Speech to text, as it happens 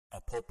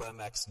Pulp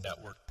MX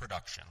Network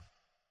production.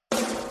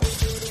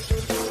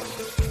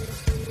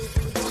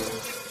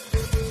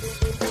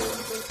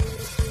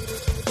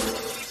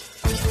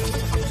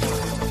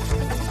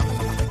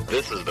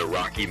 This is the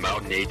Rocky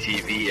Mountain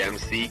ATV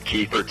MC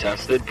Kiefer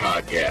Tested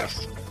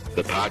Podcast.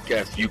 The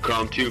podcast you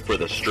come to for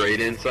the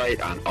straight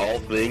insight on all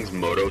things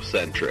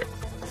moto-centric.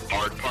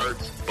 Hard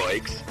parts,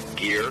 bikes,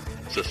 gear,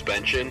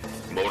 suspension,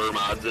 motor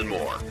mods, and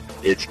more.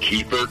 It's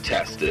Kiefer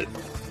Tested.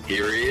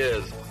 Here he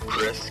is,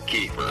 Chris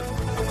Kiefer.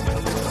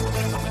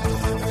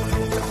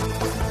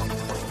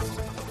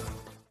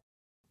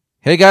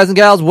 Hey guys and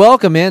gals,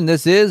 welcome in.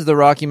 This is the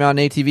Rocky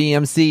Mountain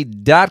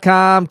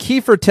ATVMC.com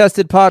Kiefer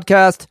Tested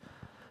Podcast.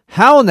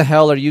 How in the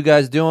hell are you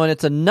guys doing?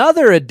 It's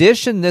another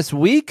edition this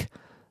week.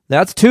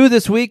 That's 2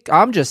 this week.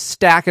 I'm just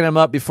stacking them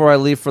up before I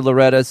leave for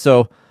Loretta.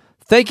 So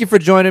thank you for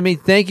joining me.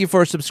 Thank you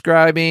for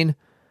subscribing.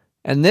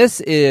 And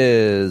this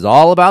is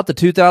all about the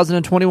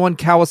 2021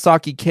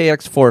 Kawasaki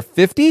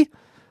KX450.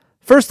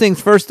 First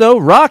things first, though,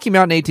 Rocky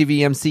Mountain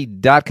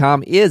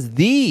ATVMC.com is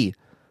the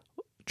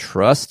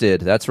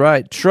trusted, that's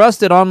right,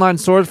 trusted online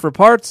source for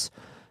parts,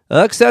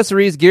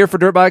 accessories, gear for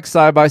dirt bikes,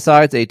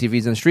 side-by-sides,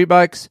 ATVs, and street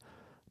bikes.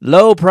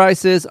 Low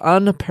prices,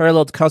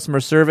 unparalleled customer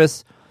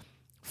service,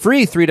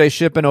 free 3-day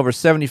shipping over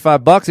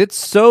 $75. It's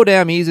so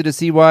damn easy to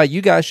see why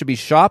you guys should be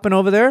shopping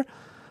over there.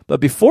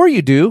 But before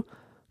you do,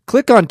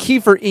 click on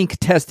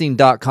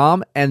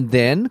KieferInkTesting.com and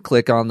then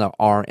click on the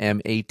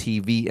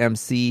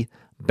RMATVMC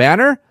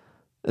banner.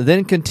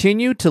 Then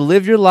continue to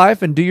live your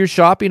life and do your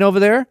shopping over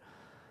there.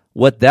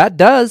 What that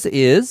does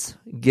is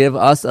give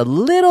us a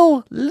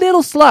little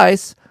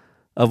slice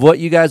of what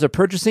you guys are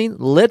purchasing,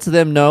 lets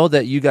them know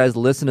that you guys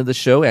listen to the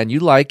show and you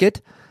like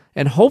it,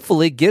 and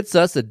hopefully gets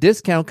us a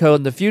discount code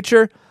in the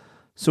future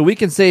so we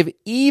can save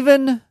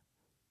even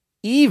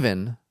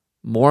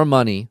more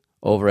money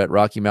over at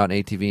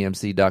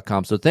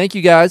RockyMountainATVMC.com. So thank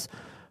you guys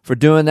for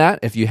doing that.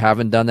 If you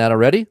haven't done that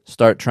already,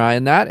 start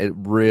trying that. It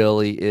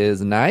really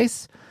is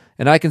nice.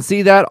 And I can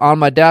see that on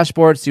my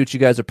dashboard, see what you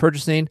guys are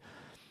purchasing.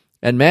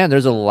 And man,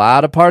 there's a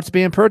lot of parts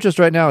being purchased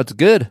right now. It's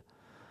good.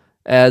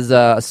 As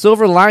a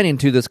silver lining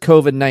to this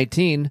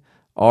COVID-19,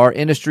 our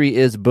industry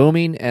is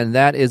booming, and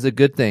that is a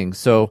good thing.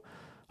 So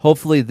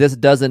hopefully this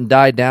doesn't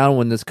die down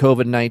when this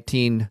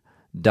COVID-19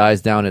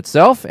 dies down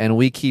itself, and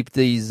we keep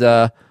these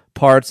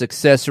parts,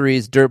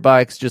 accessories, dirt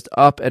bikes just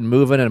up and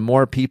moving, and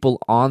more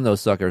people on those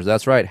suckers.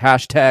 That's right.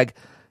 Hashtag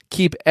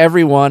keep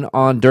everyone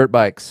on dirt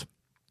bikes.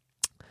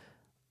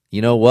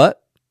 You know what?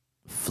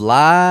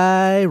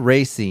 Fly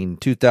Racing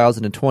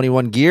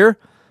 2021 gear.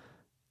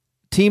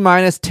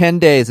 T-minus 10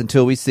 days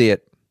until we see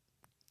it.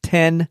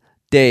 10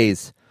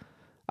 days.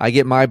 I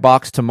get my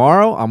box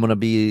tomorrow. I'm going to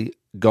be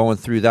going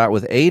through that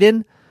with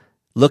Aiden.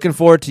 Looking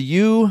forward to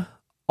you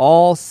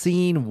all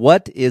seeing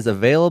what is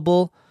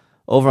available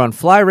over on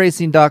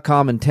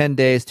flyracing.com in 10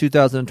 days,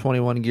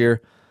 2021 gear.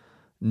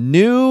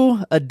 New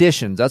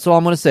additions. That's all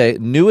I'm going to say.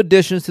 New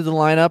additions to the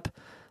lineup.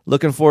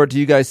 Looking forward to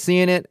you guys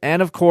seeing it.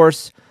 And of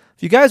course,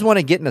 if you guys want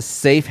to get in a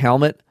safe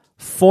helmet,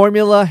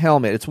 Formula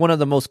helmet. It's one of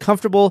the most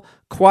comfortable,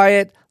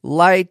 quiet,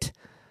 light.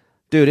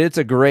 Dude, it's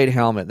a great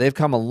helmet. They've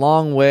come a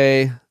long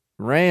way.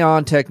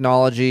 Rayon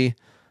technology.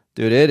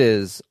 Dude, it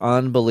is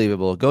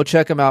unbelievable. Go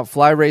check them out,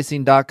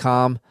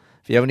 flyracing.com.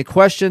 If you have any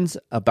questions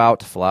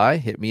about Fly,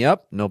 hit me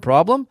up. No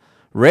problem.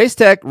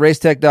 Racetech,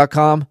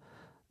 racetech.com.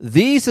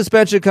 The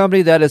suspension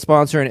company that is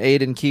sponsoring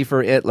Aiden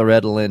Kiefer at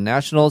Loretta Lynn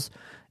Nationals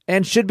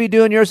and should be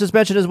doing your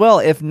suspension as well.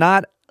 If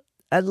not,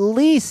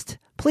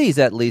 please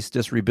at least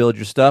just rebuild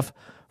your stuff.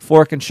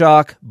 Fork and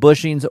shock,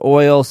 bushings,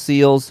 oil,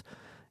 seals.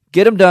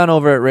 Get them done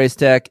over at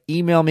Racetech.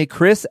 Email me,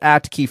 Chris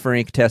at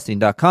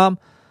KieferInkTesting.com,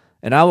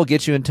 and I will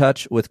get you in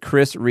touch with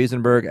Chris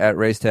Riesenberg at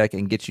Racetech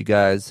and get you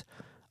guys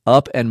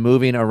up and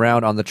moving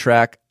around on the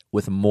track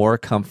with more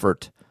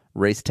comfort.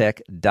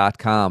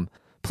 Racetech.com.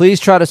 Please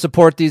try to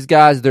support these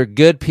guys. They're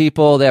good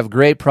people. They have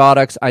great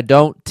products. I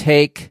don't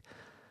take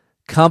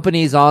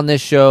companies on this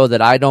show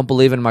that I don't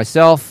believe in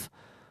myself.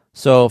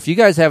 So if you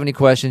guys have any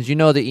questions, you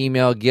know the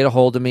email, get a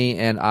hold of me,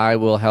 and I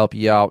will help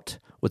you out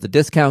with a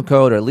discount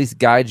code or at least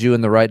guide you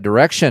in the right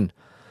direction.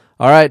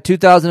 All right,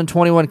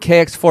 2021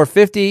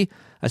 KX450.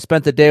 I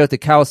spent the day with the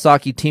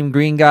Kawasaki Team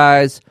Green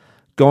guys,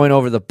 going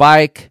over the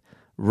bike,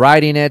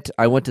 riding it.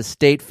 I went to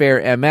State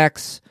Fair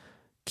MX.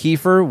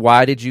 Kiefer,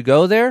 why did you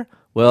go there?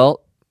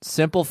 Well,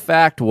 simple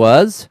fact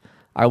was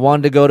I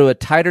wanted to go to a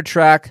tighter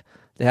track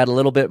that had a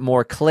little bit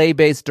more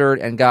clay-based dirt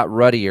and got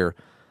ruddier.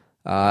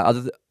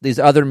 These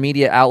other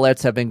media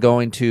outlets have been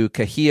going to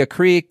Cahuilla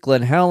Creek,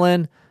 Glen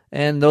Helen,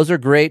 and those are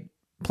great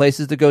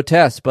places to go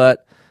test.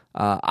 But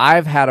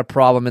I've had a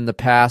problem in the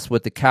past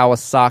with the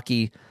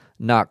Kawasaki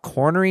not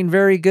cornering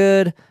very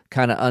good,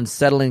 kind of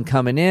unsettling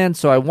coming in.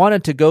 So I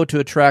wanted to go to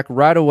a track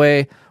right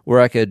away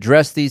where I could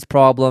address these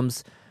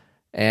problems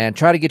and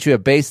try to get you a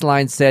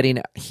baseline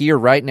setting here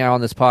right now on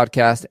this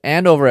podcast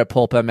and over at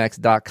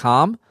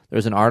pulpmx.com.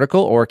 There's an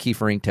article, or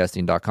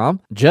KieferInkTesting.com,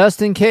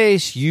 just in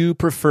case you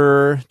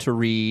prefer to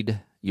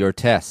read your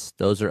tests.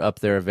 Those are up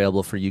there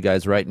available for you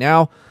guys right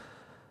now.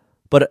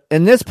 But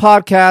in this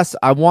podcast,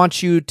 I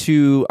want you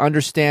to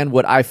understand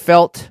what I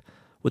felt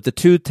with the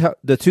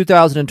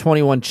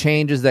 2021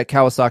 changes that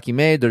Kawasaki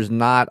made. There's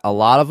not a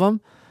lot of them.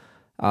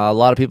 A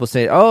lot of people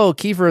say, oh,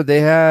 Kiefer,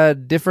 they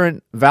had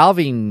different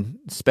valving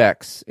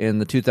specs in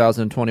the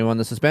 2021,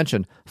 the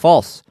suspension.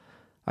 False.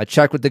 I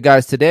checked with the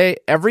guys today.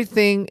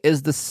 Everything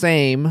is the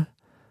same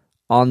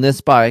on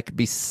this bike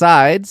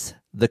besides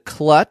the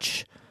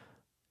clutch.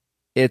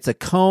 It's a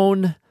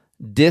cone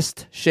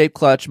disc shaped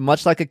clutch,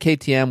 much like a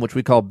KTM, which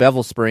we call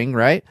bevel spring,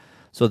 right?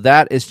 So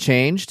that is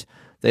changed.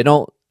 They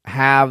don't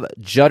have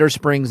judder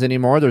springs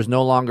anymore. There's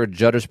no longer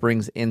judder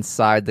springs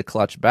inside the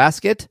clutch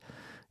basket.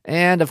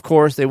 And, of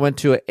course, they went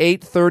to an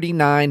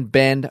 839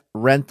 bend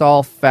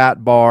Renthal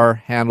fat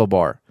bar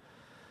handlebar.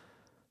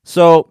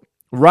 So,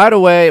 right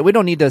away, we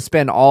don't need to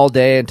spend all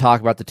day and talk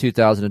about the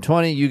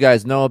 2020. You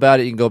guys know about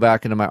it. You can go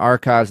back into my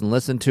archives and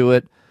listen to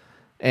it.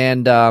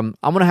 And I'm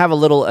going to have a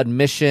little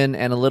admission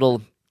and a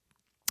little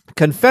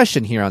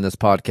confession here on this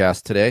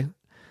podcast today.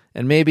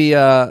 And maybe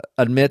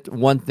admit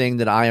one thing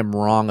that I am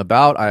wrong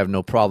about. I have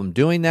no problem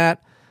doing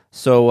that.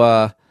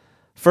 So,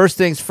 first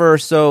things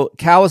first, so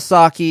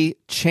Kawasaki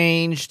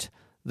changed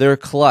their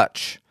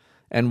clutch.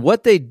 And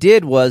what they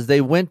did was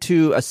they went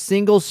to a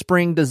single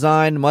spring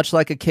design, much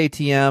like a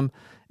KTM.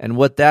 And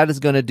what that is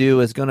going to do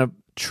is going to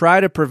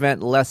try to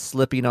prevent less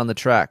slipping on the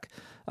track.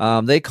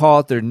 They call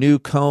it their new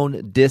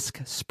cone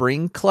disc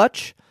spring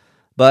clutch.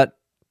 But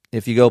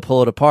if you go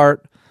pull it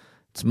apart,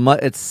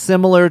 it's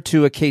similar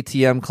to a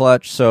KTM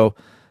clutch. So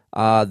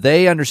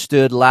they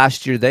understood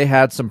last year they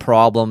had some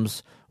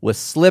problems with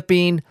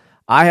slipping.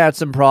 I had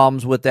some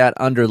problems with that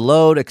under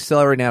load,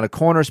 accelerating out of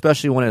corner,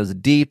 especially when it was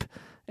deep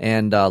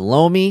and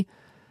loamy.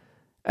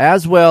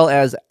 As well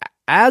as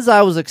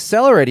I was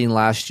accelerating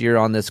last year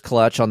on this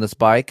clutch, on this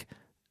bike,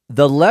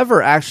 the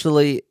lever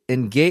actually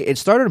engaged. It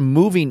started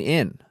moving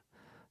in.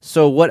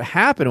 So what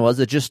happened was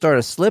it just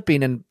started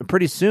slipping, and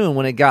pretty soon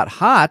when it got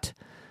hot,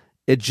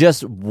 it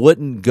just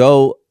wouldn't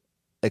go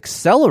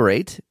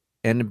accelerate,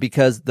 and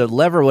because the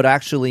lever would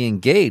actually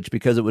engage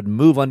because it would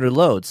move under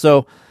load.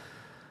 So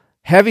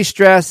heavy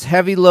stress,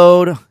 heavy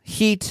load,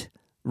 heat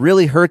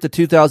really hurt the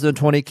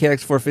 2020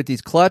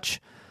 KX450's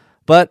clutch,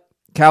 but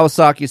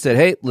Kawasaki said,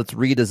 hey, let's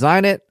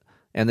redesign it,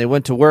 and they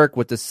went to work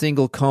with the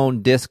single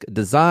cone disc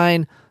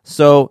design.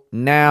 So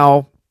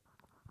now,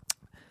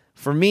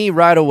 for me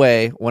right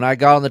away, when I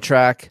got on the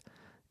track,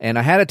 and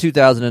I had a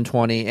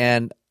 2020,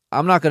 and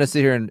I'm not going to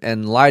sit here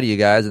and lie to you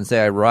guys and say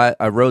I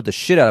rode the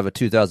shit out of a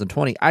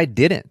 2020. I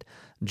didn't.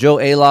 Joe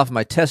Aloff,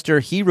 my tester,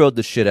 he rode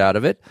the shit out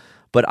of it,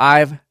 but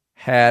I've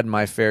had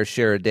my fair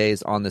share of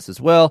days on this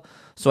as well.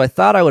 So I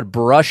thought I would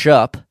brush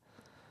up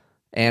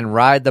and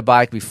ride the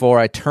bike before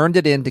I turned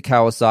it into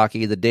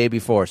Kawasaki the day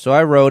before. So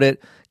I rode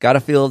it, got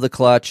a feel of the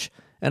clutch,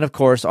 and of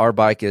course our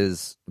bike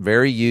is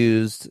very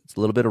used. It's a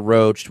little bit of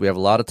roached. We have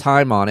a lot of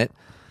time on it.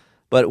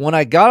 But when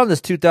I got on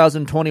this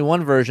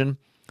 2021 version,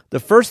 the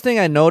first thing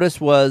I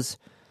noticed was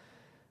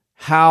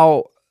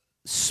how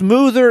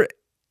smoother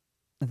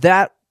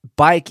that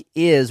bike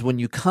is when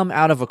you come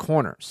out of a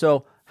corner.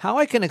 So how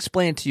I can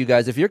explain to you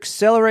guys, if you're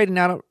accelerating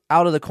out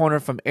of the corner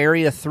from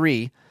area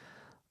 3,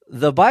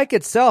 the bike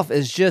itself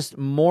is just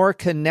more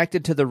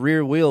connected to the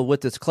rear wheel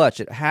with this clutch.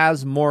 It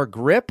has more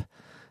grip,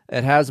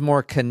 it has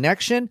more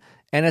connection,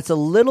 and it's a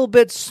little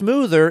bit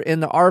smoother in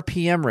the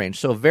RPM range.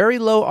 So very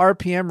low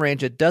RPM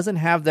range. It doesn't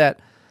have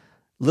that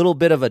little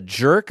bit of a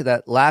jerk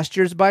that last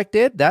year's bike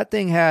did. That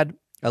thing had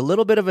a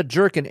little bit of a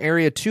jerk in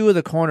area 2 of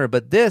the corner,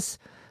 but this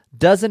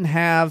doesn't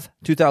have,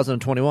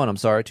 2021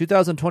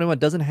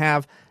 doesn't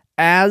have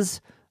as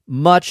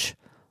much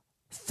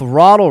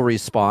throttle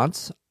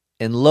response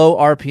in low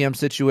RPM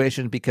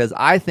situations because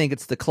I think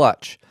it's the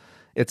clutch.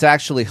 It's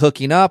actually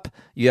hooking up,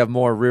 you have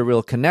more rear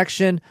wheel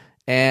connection,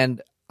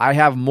 and I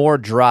have more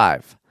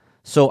drive.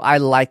 So I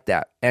like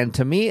that. And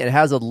to me, it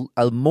has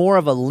a more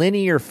of a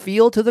linear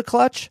feel to the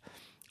clutch.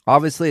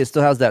 Obviously, it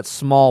still has that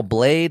small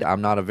blade.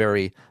 I'm not a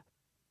very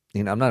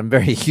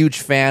huge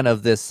fan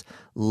of this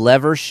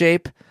lever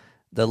shape.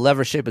 The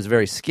lever shape is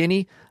very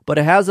skinny, but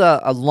it has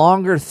a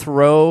longer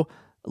throw,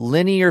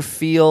 linear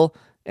feel,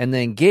 and the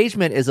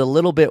engagement is a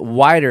little bit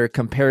wider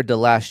compared to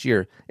last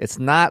year. It's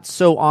not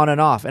so on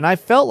and off. And I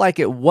felt like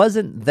it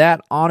wasn't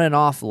that on and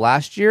off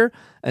last year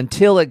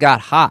until it got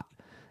hot.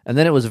 And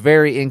then it was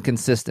very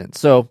inconsistent.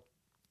 So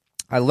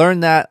I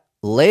learned that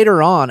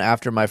later on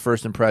after my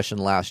first impression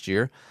last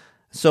year.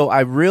 So I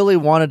really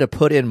wanted to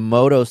put in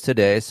motos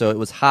today. So it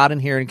was hot in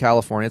here in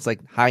California. It's like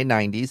high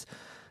 90s.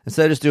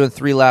 Instead of just doing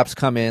 3 laps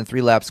come in,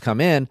 3 laps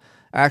come in,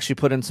 I actually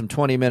put in some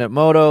 20-minute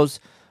motos,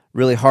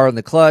 really hard on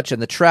the clutch.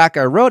 And the track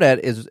I rode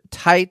at is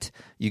tight.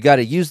 You got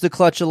to use the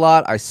clutch a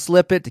lot. I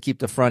slip it to keep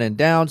the front end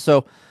down.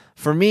 So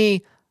for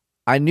me,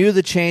 I knew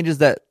the changes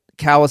that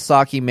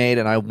Kawasaki made,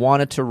 and I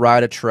wanted to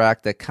ride a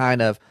track that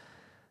kind of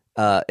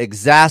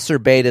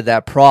exacerbated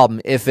that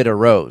problem if it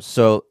arose.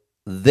 So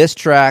this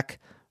track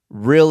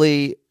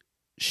really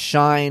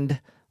shined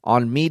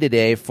on me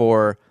today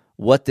for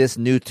what this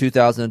new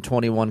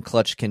 2021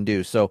 clutch can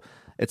do. So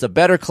it's a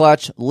better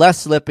clutch,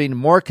 less slipping,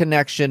 more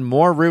connection,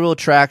 more rear wheel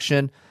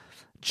traction,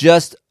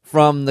 just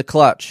from the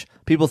clutch.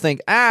 People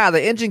think,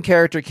 the engine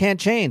character can't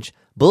change.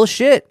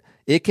 Bullshit.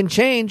 It can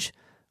change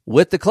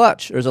with the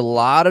clutch. There's a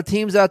lot of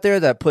teams out there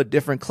that put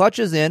different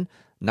clutches in,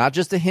 not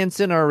just a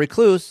Hinson or a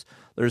Recluse.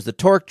 There's the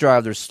torque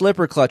drive, there's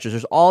slipper clutches,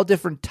 there's all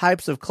different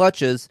types of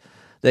clutches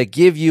that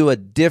give you a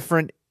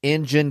different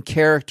engine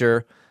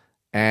character.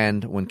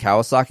 And when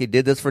Kawasaki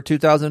did this for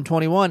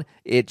 2021,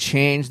 it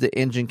changed the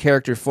engine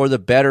character for the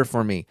better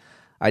for me.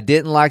 I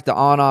didn't like the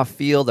on-off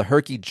feel, the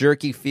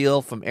herky-jerky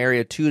feel from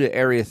Area 2 to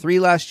Area 3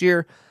 last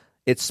year.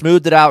 It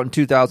smoothed it out in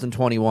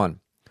 2021.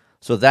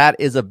 So that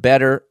is a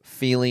better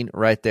feeling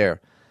right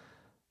there.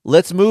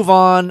 Let's move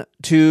on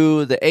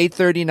to the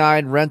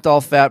 839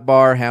 Renthal Fat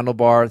Bar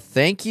handlebar.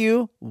 Thank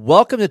you.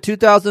 Welcome to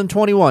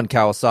 2021,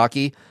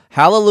 Kawasaki.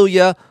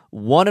 Hallelujah.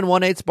 1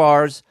 1/8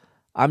 bars.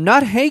 I'm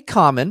not hate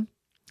common,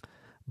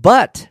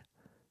 but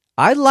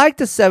I liked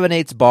the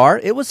 7/8 bar.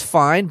 It was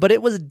fine, but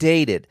it was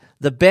dated.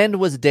 The bend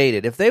was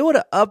dated. If they would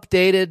have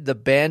updated the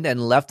bend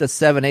and left a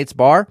 7/8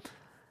 bar,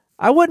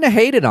 I wouldn't have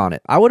hated on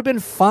it. I would have been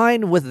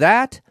fine with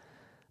that.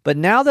 But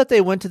now that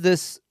they went to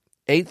this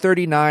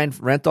 839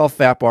 Renthal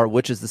Fat Bar,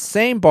 which is the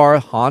same bar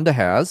Honda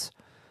has,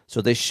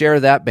 so they share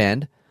that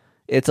bend.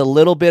 It's a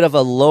little bit of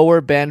a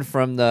lower bend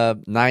from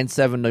the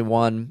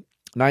 971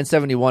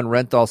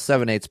 Renthal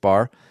 7/8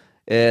 bar.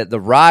 The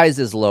rise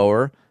is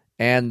lower,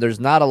 and there's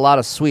not a lot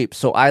of sweep,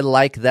 so I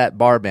like that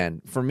bar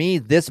bend. For me,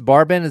 this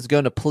bar bend is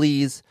going to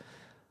please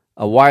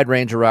a wide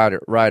range of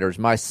riders.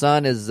 My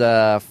son is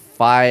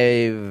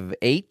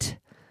 5'8",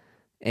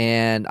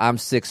 and I'm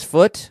 6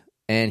 foot,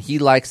 and he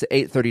likes the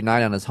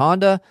 839 on his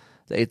Honda.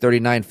 The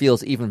 839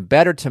 feels even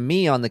better to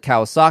me on the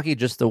Kawasaki,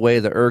 just the way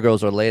the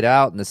ergos are laid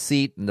out, and the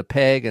seat, and the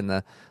peg, and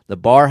the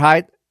bar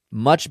height.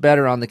 Much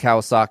better on the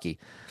Kawasaki.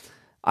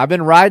 I've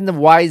been riding the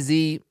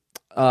YZ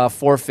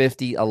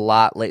 450 a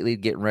lot lately,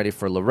 getting ready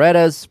for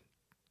Loretta's.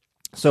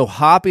 So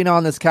hopping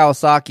on this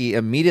Kawasaki,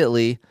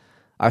 immediately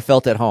I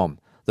felt at home.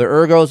 The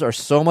ergos are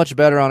so much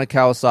better on a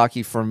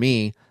Kawasaki for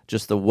me,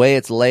 just the way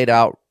it's laid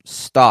out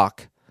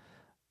stock,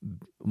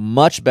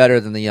 much better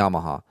than the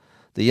Yamaha.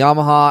 The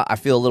Yamaha, I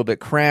feel a little bit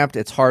cramped.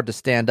 It's hard to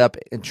stand up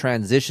and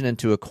transition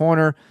into a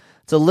corner.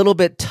 It's a little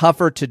bit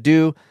tougher to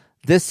do.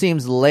 This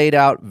seems laid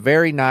out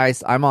very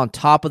nice. I'm on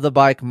top of the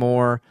bike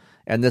more,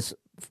 and this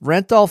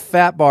Renthal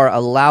Fat Bar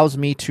allows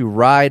me to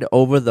ride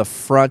over the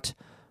front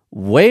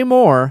way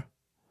more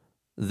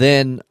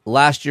than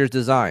last year's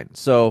design.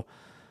 So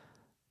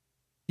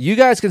you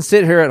guys can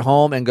sit here at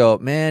home and go,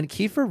 man,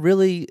 Kiefer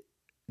really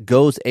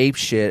goes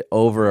apeshit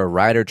over a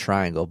rider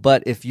triangle.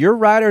 But if your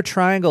rider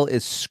triangle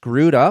is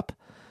screwed up,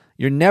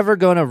 you're never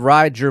going to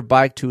ride your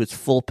bike to its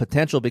full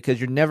potential because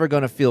you're never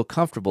going to feel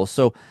comfortable.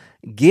 So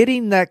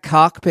getting that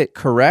cockpit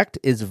correct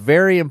is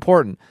very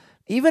important,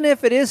 even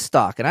if it is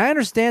stock. And I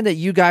understand that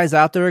you guys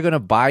out there are going to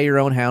buy your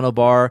own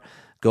handlebar,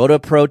 go to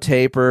Pro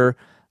Taper.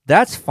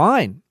 That's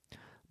fine.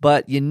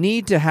 But you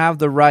need to have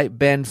the right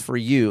bend for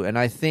you. And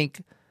I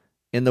think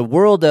in the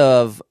world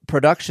of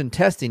production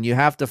testing, you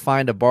have to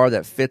find a bar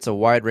that fits a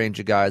wide range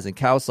of guys. And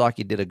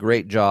Kawasaki did a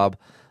great job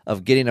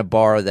of getting a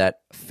bar that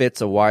fits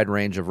a wide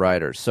range of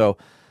riders. So,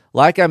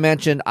 like I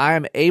mentioned, I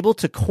am able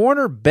to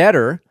corner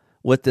better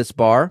with this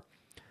bar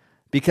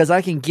because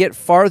I can get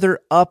farther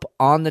up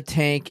on the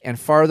tank and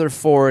farther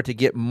forward to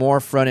get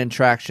more front-end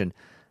traction.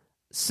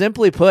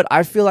 Simply put,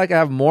 I feel like I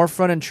have more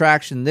front-end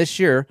traction this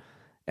year,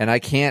 and I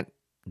can't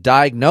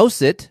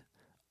diagnose it.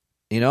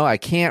 I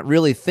can't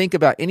really think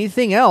about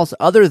anything else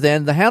other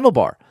than the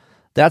handlebar.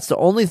 That's the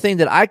only thing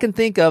that I can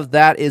think of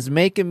that is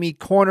making me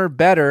corner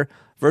better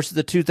versus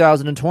the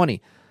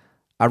 2020.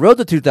 I rode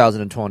the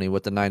 2020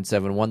 with the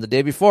 971 the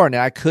day before, and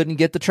I couldn't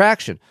get the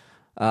traction.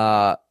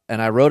 And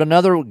I rode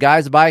another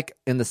guy's bike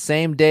in the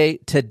same day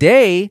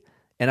today,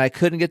 and I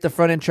couldn't get the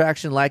front-end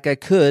traction like I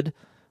could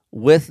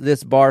with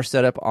this bar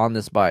setup on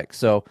this bike.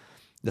 So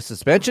the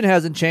suspension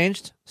hasn't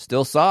changed,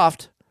 still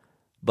soft,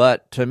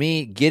 but to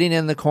me, getting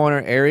in the corner,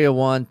 Area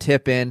 1,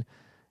 tip in,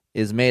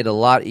 is made a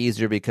lot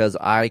easier because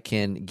I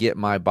can get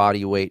my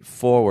body weight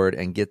forward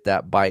and get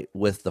that bite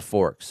with the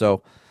fork.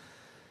 So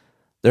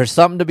there's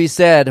something to be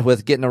said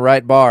with getting the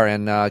right bar,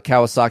 and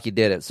Kawasaki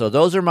did it. So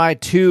those are my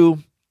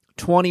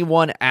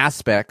 221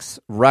 aspects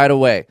right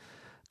away.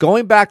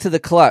 Going back to the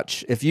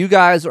clutch, if you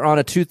guys are on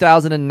a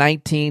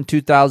 2019,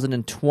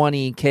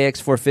 2020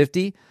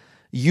 KX450,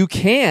 you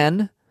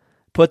can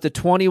put the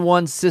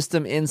 21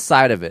 system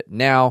inside of it.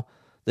 Now,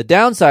 the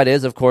downside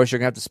is, of course, you're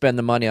going to have to spend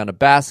the money on a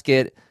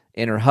basket,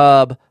 inner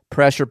hub,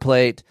 pressure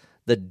plate.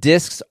 The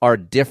discs are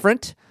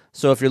different.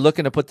 So if you're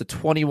looking to put the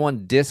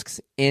 21 discs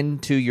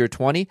into your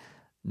 20,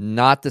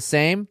 not the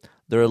same.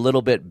 They're a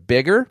little bit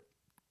bigger.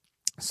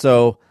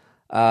 So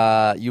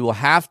you will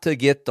have to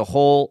get the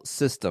whole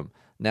system.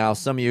 Now,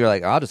 some of you are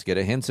like, I'll just get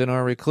a Hinson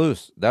or a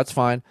Recluse. That's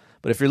fine.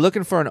 But if you're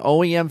looking for an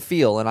OEM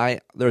feel, and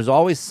there's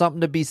always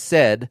something to be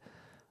said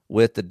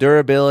with the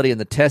durability and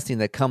the testing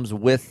that comes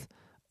with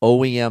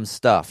OEM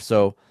stuff.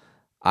 So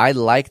I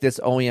like this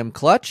OEM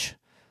clutch.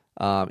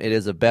 It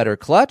is a better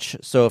clutch.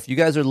 So if you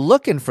guys are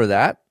looking for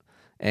that,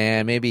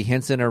 and maybe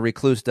Hinson or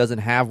Recluse doesn't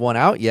have one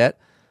out yet,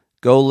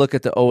 go look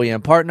at the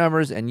OEM part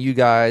numbers, and you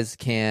guys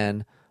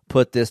can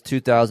put this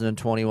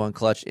 2021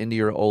 clutch into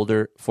your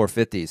older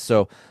 450s.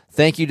 So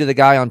thank you to the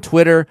guy on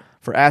Twitter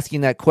for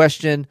asking that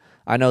question.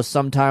 I know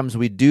sometimes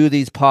we do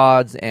these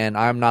pods, and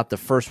I'm not the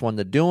first one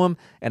to do them,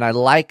 and I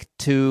like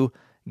to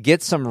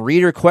get some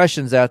reader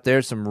questions out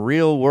there, some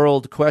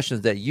real-world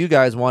questions that you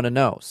guys want to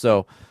know.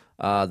 So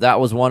that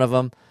was one of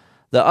them.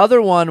 The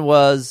other one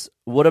was,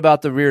 what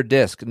about the rear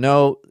disc?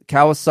 No,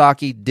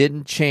 Kawasaki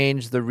didn't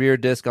change the rear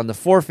disc on the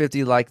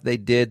 450 like they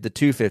did the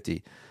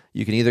 250.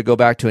 You can either go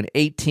back to an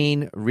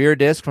 18 rear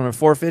disc from a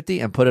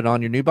 450 and put it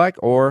on your new bike,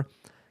 or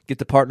get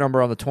the part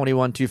number on the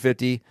 21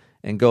 250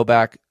 and go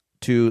back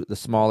to the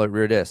smaller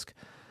rear disc.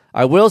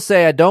 I will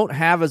say I don't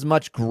have as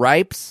much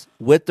gripes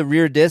with the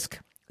rear disc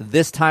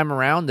this time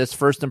around, this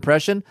first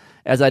impression,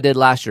 as I did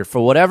last year.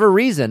 For whatever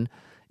reason,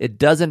 it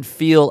doesn't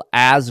feel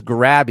as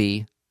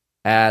grabby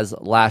as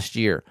last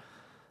year.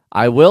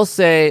 I will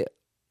say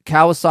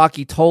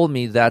Kawasaki told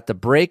me that the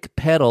brake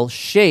pedal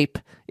shape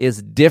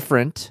is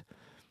different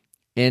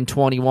in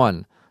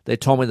 21. They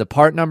told me the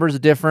part number is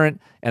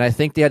different, and I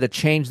think they had to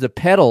change the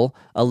pedal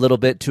a little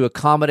bit to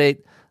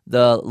accommodate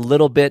the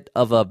little bit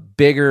of a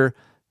bigger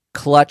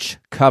clutch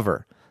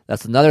cover.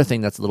 That's another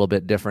thing that's a little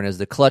bit different, is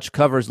the clutch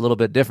cover is a little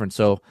bit different.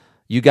 So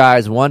you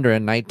guys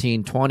wondering,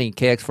 1920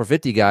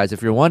 KX450 guys,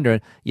 if you're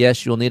wondering,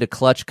 yes, you'll need a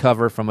clutch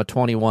cover from a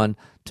 21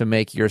 to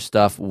make your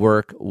stuff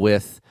work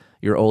with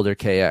your older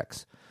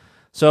KX.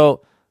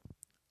 So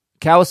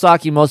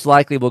Kawasaki most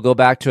likely will go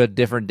back to a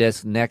different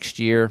disc next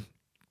year.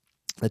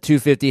 The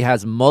 250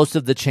 has most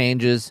of the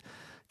changes.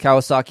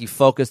 Kawasaki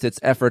focused its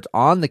efforts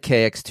on the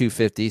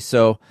KX250,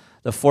 so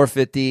the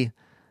 450,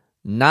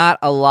 not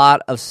a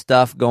lot of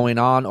stuff going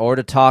on or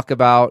to talk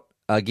about.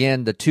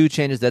 Again, the two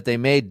changes that they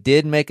made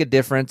did make a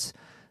difference.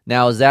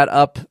 Now, is that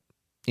up?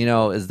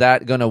 Is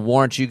that going to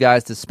warrant you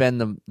guys to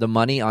spend the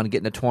money on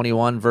getting a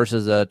 21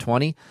 versus a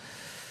 20?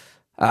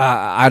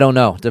 I don't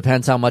know.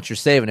 Depends how much you're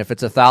saving. If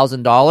it's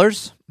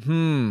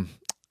 $1,000,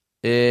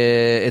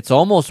 it's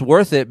almost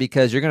worth it,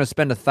 because you're going to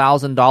spend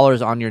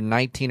 $1,000 on your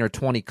 19 or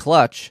 20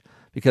 clutch,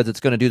 because it's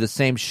going to do the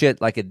same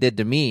shit like it did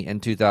to me in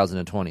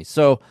 2020.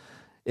 So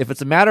if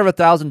it's a matter of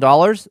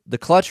 $1,000, the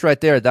clutch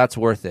right there, that's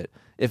worth it.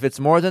 If it's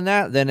more than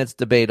that, then it's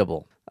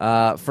debatable.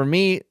 For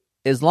me,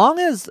 as long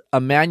as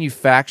a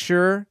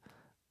manufacturer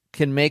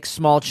can make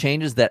small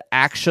changes that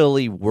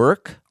actually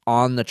work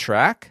on the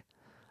track,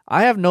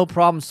 I have no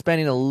problem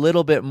spending a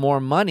little bit more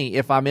money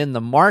if I'm in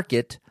the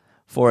market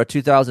for a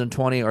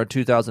 2020 or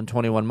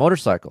 2021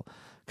 motorcycle.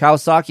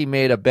 Kawasaki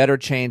made a better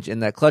change in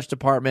that clutch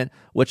department,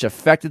 which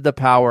affected the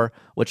power,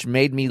 which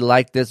made me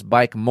like this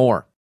bike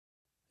more.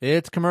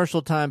 It's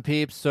commercial time,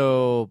 peeps,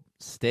 so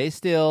stay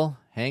still,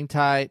 hang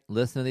tight,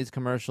 listen to these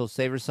commercials,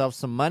 save yourself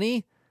some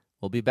money.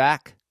 We'll be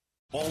back.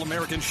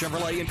 All-American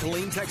Chevrolet in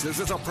Killeen, Texas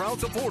is a proud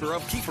supporter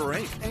of Keefer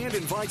Inc. and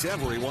invites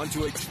everyone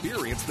to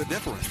experience the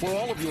difference for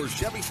all of your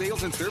Chevy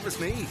sales and service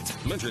needs.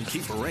 Mention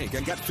Keefer Inc.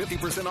 and get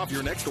 50% off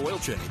your next oil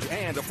change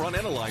and a front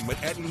end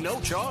alignment at no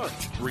charge.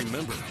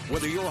 Remember,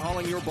 whether you're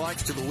hauling your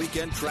bikes to the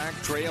weekend track,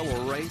 trail,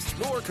 or race,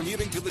 nor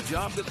commuting to the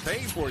job that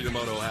pays for your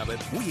moto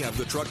habit, we have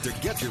the truck to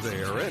get you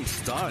there in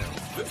style.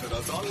 Visit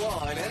us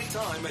online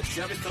anytime at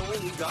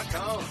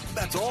ChevyKilleen.com.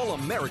 That's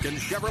All-American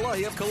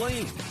Chevrolet of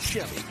Killeen.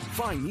 Chevy,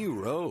 find new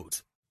roads.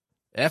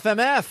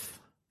 FMF.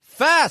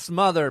 Fast,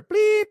 mother.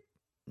 Bleep.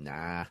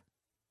 Nah.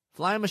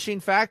 Flying Machine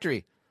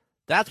Factory.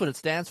 That's what it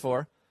stands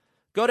for.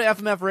 Go to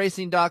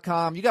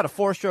FMFRacing.com. You got a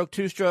 4-stroke,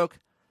 2-stroke.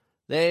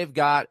 They've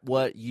got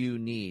what you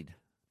need.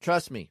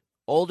 Trust me.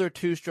 Older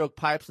 2-stroke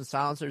pipes and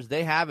silencers,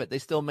 they have it. They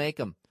still make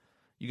them.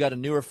 You got a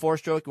newer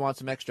 4-stroke, you want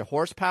some extra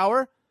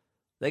horsepower?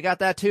 They got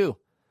that too.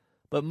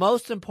 But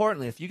most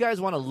importantly, if you guys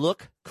want to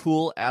look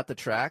cool at the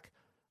track,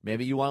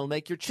 maybe you want to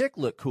make your chick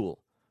look cool.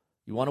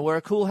 You want to wear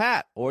a cool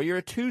hat, or you're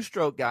a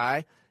 2-stroke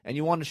guy and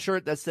you want a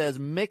shirt that says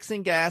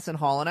mixing gas and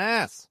hauling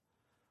ass.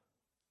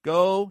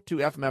 Go to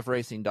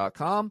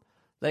FMFRacing.com.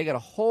 They got a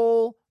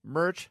whole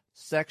merch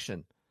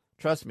section.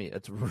 Trust me,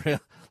 it's real.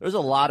 There's a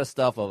lot of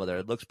stuff over there.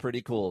 It looks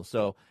pretty cool.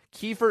 So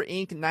Keefer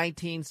Inc.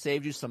 19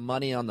 saved you some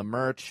money on the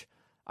merch.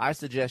 I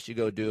suggest you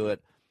go do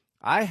it.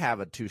 I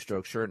have a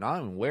 2-stroke shirt, and I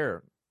don't even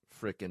wear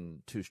freaking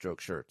 2-stroke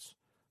shirts.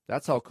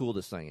 That's how cool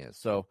this thing is.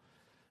 So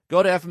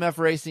go to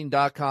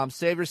FMFRacing.com,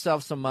 save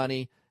yourself some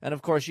money. And,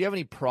 of course, you have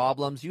any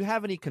problems, you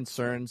have any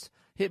concerns,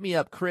 hit me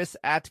up, Chris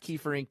at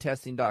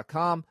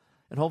KeeferIncTesting.com,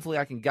 and hopefully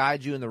I can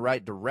guide you in the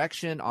right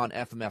direction on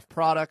FMF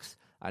products.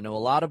 I know a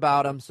lot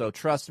about them, so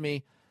trust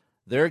me,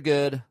 they're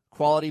good,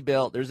 quality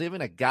built. There's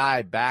even a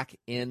guy back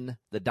in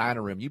the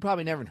dyno room you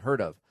probably never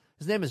heard of.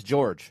 His name is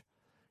George.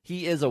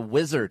 He is a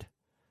wizard.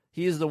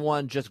 He is the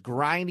one just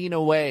grinding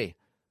away,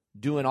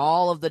 doing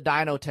all of the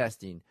dyno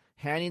testing,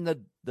 handing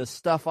the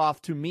stuff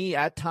off to me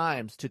at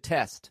times to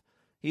test.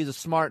 He's a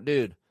smart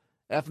dude.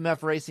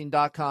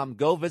 FMFRacing.com.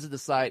 Go visit the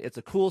site. It's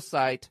a cool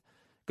site.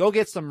 Go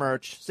get some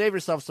merch. Save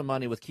yourself some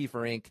money with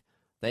Keefer Inc.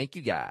 Thank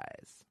you,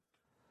 guys.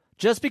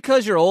 Just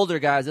because you're older,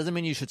 guys, doesn't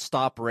mean you should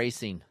stop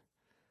racing.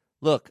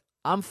 Look,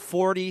 I'm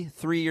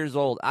 43 years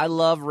old. I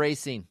love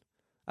racing.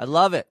 I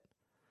love it.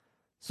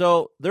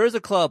 So there is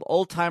a club,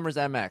 Old Timers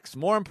MX.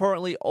 More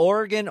importantly,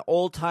 Oregon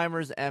Old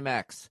Timers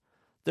MX.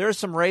 There are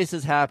some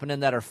races happening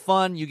that are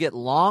fun. You get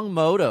long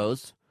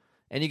motos,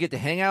 and you get to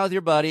hang out with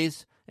your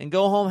buddies and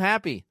go home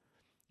happy.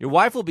 Your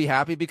wife will be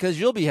happy because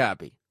you'll be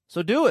happy.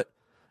 So do it.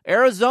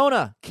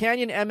 Arizona,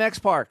 Canyon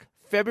MX Park,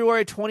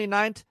 February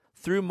 29th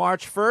through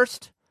March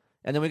 1st.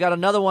 And then we got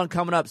another one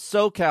coming up,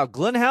 SoCal,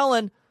 Glen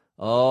Helen.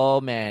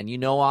 Oh, man, you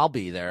know I'll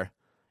be there.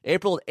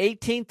 April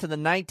 18th to the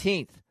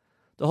 19th.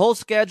 The whole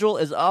schedule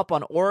is up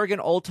on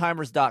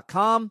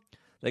OregonOldTimers.com.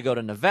 They go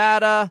to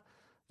Nevada.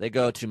 They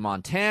go to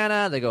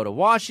Montana. They go to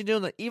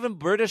Washington, even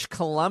British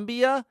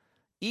Columbia,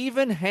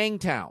 even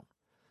Hangtown.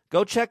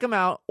 Go check them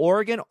out,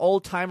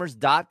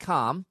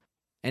 OregonOldTimers.com.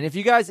 And if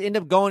you guys end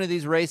up going to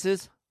these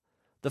races,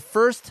 the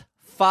first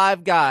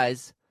 5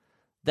 guys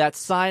that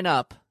sign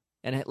up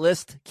and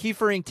list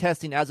Kiefer Inc.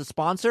 Testing as a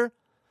sponsor,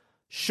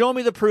 show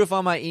me the proof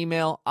on my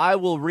email. I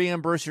will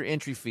reimburse your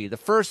entry fee. The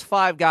first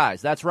 5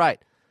 guys, that's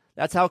right.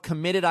 That's how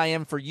committed I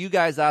am for you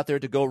guys out there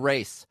to go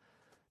race.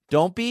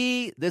 Don't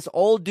be this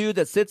old dude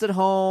that sits at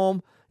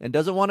home and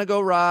doesn't want to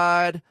go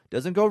ride,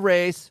 doesn't go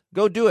race.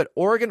 Go do it.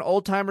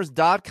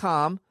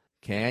 OregonOldTimers.com.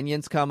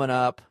 Canyon's coming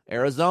up.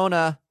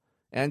 Arizona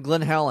and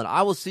Glen Helen.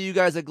 I will see you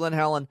guys at Glen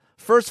Helen.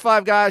 First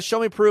 5 guys, show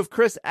me proof.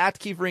 Chris at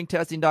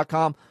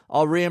KieferIncTesting.com.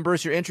 I'll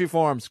reimburse your entry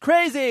forms.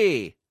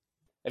 Crazy!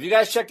 Have you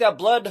guys checked out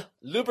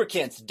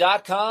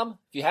BloodLubricants.com?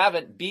 If you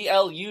haven't,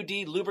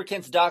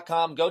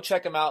 BLUDLubricants.com. Go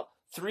check them out.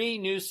 3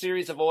 new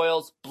series of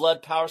oils,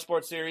 Blood Power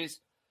Sport Series,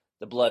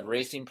 the Blood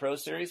Racing Pro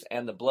Series,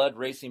 and the Blood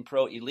Racing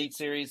Pro Elite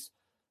Series.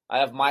 I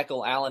have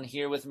Michael Allen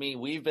here with me.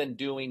 We've been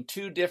doing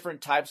 2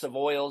 different types of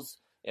oils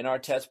in our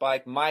test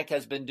bike. Mike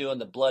has been doing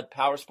the Blood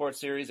Power Sport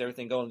Series.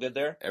 Everything going good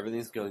there?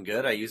 Everything's going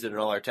good. I use it in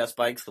all our test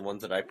bikes, the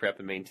ones that I prep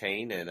and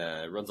maintain, and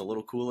it runs a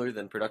little cooler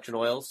than production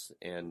oils,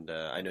 and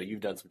I know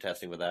you've done some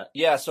testing with that.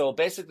 Yeah, so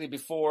basically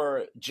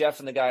before Jeff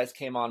and the guys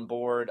came on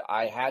board,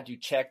 I had to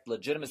check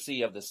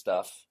legitimacy of this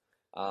stuff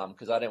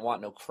because I didn't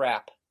want no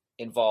crap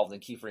involved in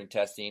Kiefer Inc.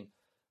 testing.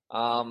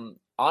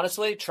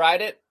 Honestly,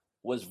 tried it,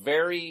 was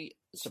very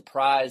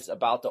surprised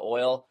about the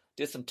oil,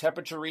 did some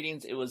temperature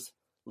readings. It was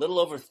little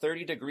over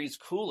 30 degrees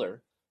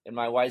cooler in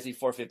my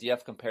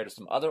YZ450F compared to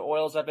some other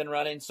oils I've been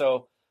running.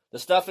 So the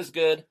stuff is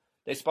good.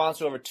 They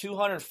sponsor over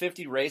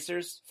 250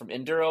 racers from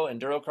Enduro,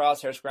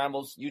 Endurocross, Hare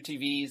Scrambles,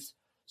 UTVs,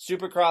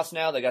 Supercross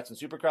now. They got some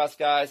Supercross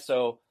guys.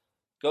 So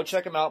go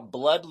check them out,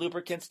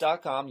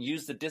 bloodlubricants.com.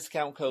 Use the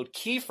discount code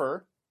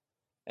Kiefer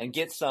and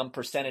get some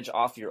percentage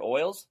off your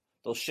oils.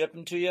 They'll ship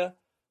them to you.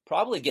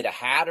 Probably get a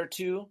hat or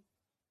 2.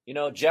 You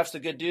know, Jeff's a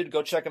good dude.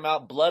 Go check him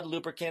out,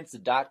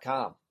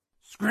 bloodlubricants.com.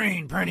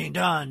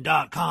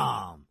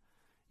 ScreenPrintingDone.com.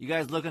 You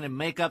guys looking to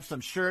make up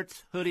some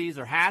shirts, hoodies,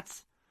 or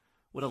hats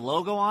with a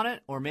logo on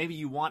it? Or maybe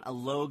you want a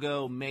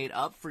logo made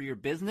up for your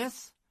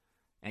business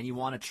and you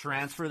want to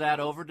transfer that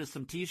over to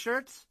some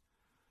t-shirts?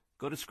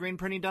 Go to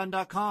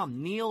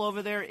ScreenPrintingDone.com. Neil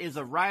over there is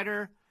a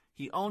writer.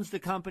 He owns the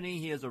company.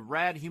 He is a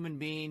rad human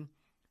being,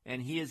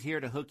 and he is here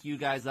to hook you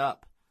guys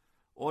up.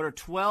 Order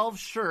 12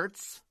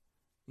 shirts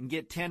and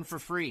get 10 for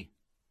free.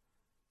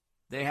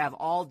 They have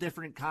all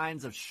different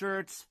kinds of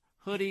shirts,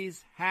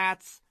 hoodies,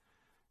 hats,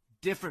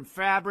 different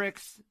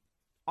fabrics,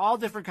 all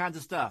different kinds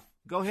of stuff.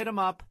 Go hit them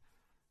up,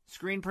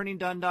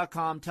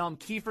 ScreenPrintingDone.com. Tell them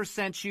Kiefer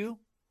sent you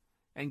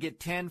and get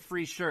 10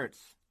 free shirts.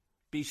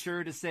 Be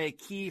sure to say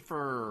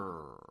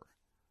Kiefer.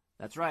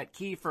 That's right,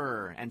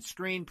 Kiefer, and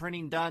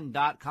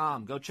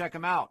ScreenPrintingDone.com. Go check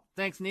them out.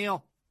 Thanks,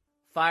 Neil.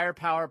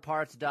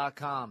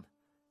 FirePowerParts.com.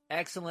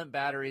 Excellent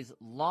batteries,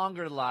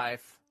 longer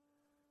life.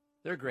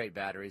 They're great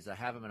batteries. I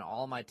have them in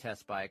all my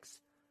test bikes.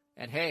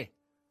 And hey,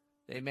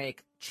 they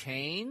make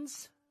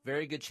chains,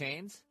 very good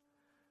chains.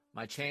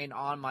 My chain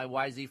on my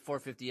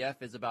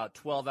YZ450F is about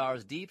 12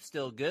 hours deep,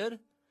 still good.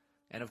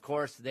 And of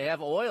course, they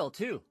have oil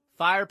too.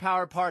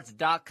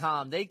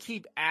 FirePowerParts.com. They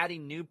keep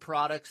adding new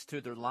products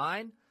to their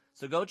line.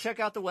 So go check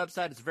out the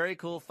website. It's very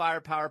cool,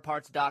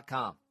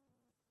 FirePowerParts.com.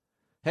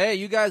 Hey,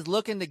 you guys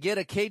looking to get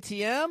a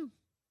KTM?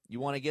 You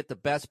want to get the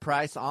best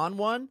price on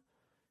one?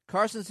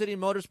 Carson City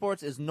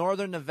Motorsports is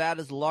Northern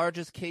Nevada's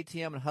largest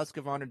KTM and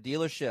Husqvarna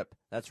dealership.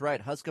 That's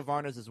right,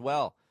 Husqvarna's as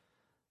well.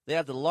 They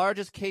have the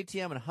largest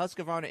KTM and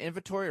Husqvarna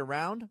inventory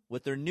around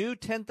with their new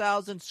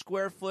 10,000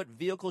 square foot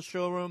vehicle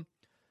showroom,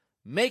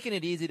 making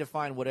it easy to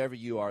find whatever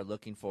you are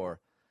looking for.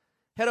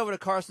 Head over to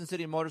Carson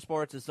City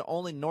Motorsports. It's the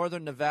only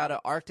Northern Nevada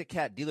Arctic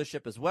Cat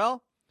dealership as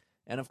well.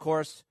 And of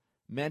course,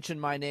 mention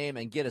my name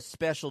and get a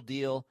special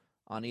deal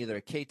on either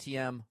a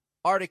KTM,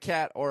 Arctic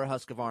Cat, or a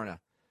Husqvarna.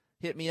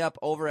 Hit me up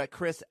over at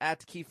Chris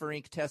at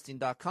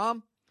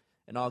KieferIncTesting.com,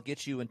 and I'll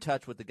get you in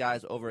touch with the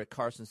guys over at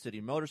Carson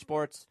City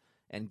Motorsports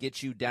and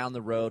get you down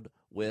the road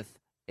with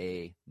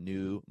a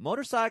new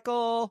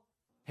motorcycle.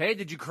 Hey,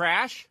 did you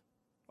crash?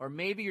 Or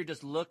maybe you're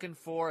just looking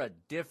for a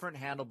different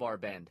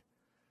handlebar bend.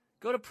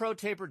 Go to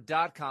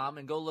ProTaper.com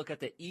and go look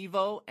at the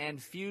Evo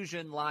and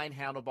Fusion line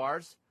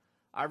handlebars.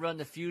 I run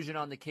the Fusion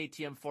on the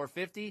KTM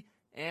 450,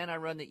 and I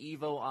run the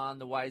Evo on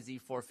the YZ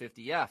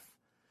 450F.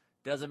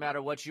 Doesn't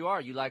matter what you are.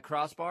 You like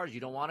crossbars? You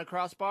don't want a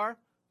crossbar?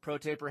 Pro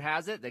Taper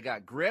has it. They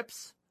got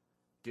grips.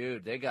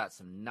 Dude, they got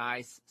some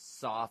nice,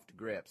 soft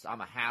grips.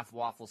 I'm a half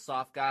waffle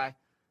soft guy.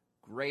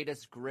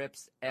 Greatest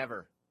grips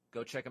ever.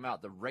 Go check them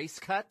out. The Race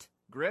Cut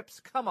grips,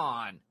 come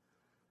on.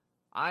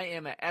 I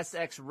am a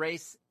SX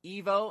Race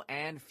Evo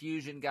and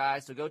Fusion guy,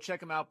 so go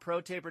check them out,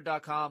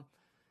 protaper.com.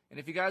 And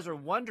if you guys are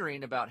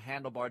wondering about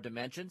handlebar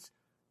dimensions,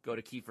 go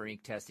to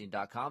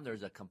KieferInkTesting.com.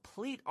 There's a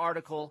complete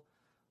article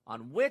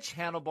on which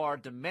handlebar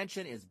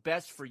dimension is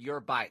best for your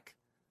bike.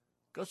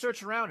 Go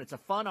search around. It's a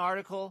fun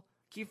article.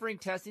 Kiefer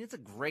Ink Testing, it's a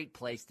great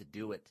place to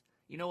do it.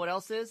 You know what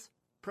else is?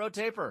 Pro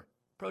Taper,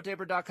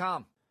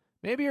 protaper.com.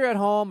 Maybe you're at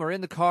home or in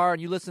the car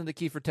and you listen to the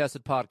Kiefer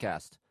Tested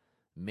podcast.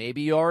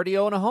 Maybe you already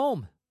own a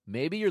home.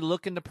 Maybe you're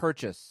looking to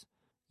purchase.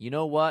 You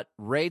know what?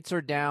 Rates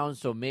are down,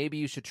 so maybe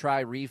you should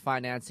try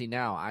refinancing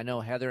now. I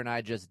know Heather and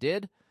I just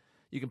did.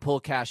 You can pull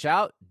cash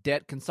out,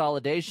 debt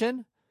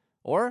consolidation,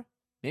 or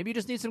maybe you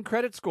just need some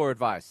credit score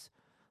advice.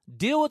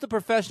 Deal with a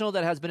professional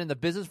that has been in the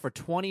business for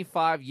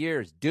 25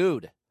 years.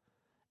 Dude.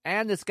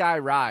 And this guy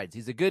rides.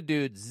 He's a good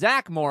dude.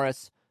 Zach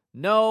Morris.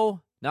 No,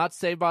 not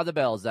Saved by the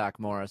Bell, Zach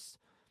Morris.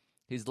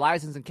 He's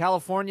licensed in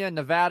California,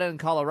 Nevada, and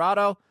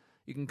Colorado.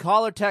 You can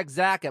call or text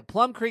Zach at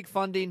Plum Creek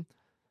Funding,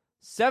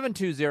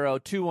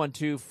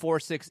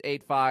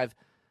 720-212-4685. If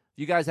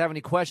you guys have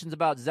any questions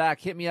about Zach,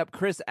 hit me up,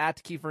 Chris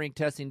at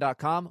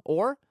KieferInkTesting.com,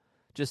 or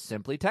just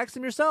simply text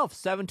him yourself,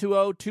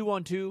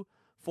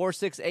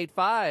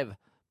 720-212-4685.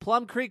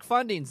 Plum Creek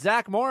Funding,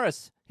 Zach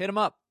Morris. Hit him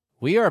up.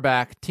 We are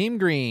back. Team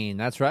Green.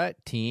 That's right.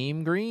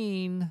 Team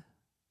Green.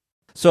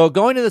 So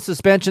going to the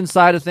suspension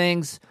side of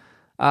things,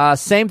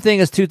 same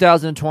thing as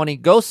 2020.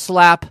 Go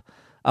slap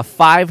a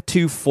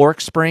 5.2 fork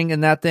spring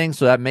in that thing.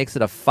 So that makes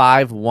it a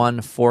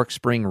 5.1 fork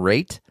spring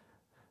rate.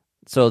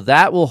 So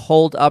that will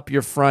hold up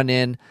your front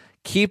end,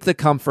 keep the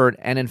comfort.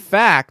 And in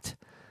fact,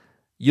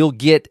 you'll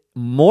get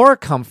more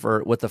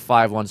comfort with the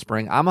 5.1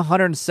 spring. I'm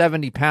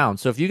 170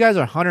 pounds. So if you guys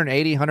are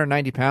 180,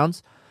 190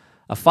 pounds,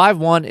 a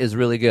 5.1 is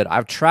really good.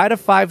 I've tried a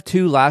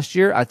 5.2 last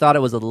year. I thought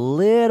it was a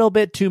little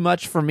bit too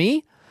much for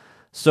me.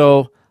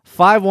 So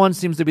 5.1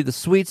 seems to be the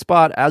sweet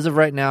spot as of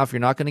right now. If you're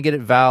not going to get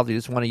it valved, you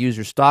just want to use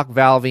your stock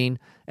valving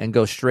and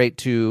go straight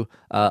to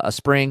a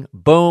spring.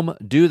 Boom,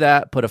 do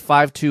that. Put a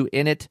 5.2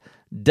 in it.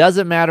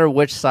 Doesn't matter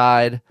which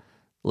side,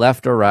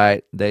 left or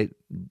right.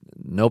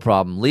 No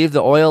problem. Leave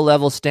the oil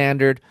level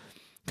standard.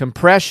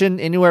 Compression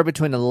anywhere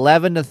between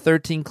 11 to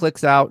 13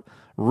 clicks out.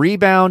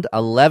 Rebound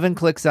 11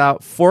 clicks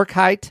out. Fork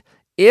height.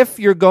 If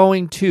you're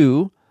going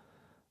to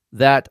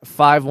that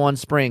 5.1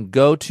 spring,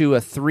 go to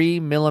a 3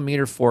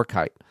 millimeter fork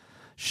height.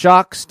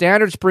 Shock,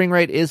 standard spring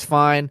rate is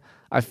fine.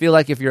 I feel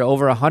like if you're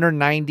over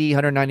 190,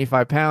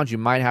 195 pounds, you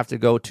might have to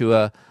go to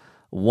a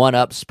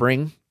 1-up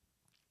spring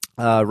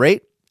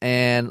rate.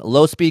 And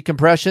low speed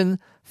compression,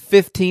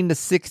 15 to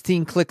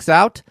 16 clicks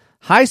out.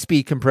 High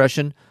speed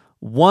compression,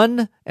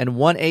 1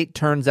 1/8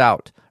 turns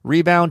out.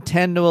 Rebound,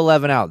 10 to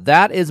 11 out.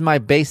 That is my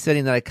base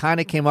setting that I kind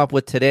of came up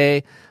with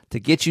today to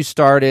get you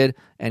started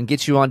and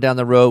get you on down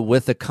the road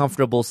with a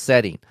comfortable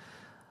setting.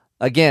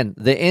 Again,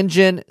 the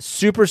engine,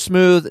 super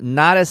smooth,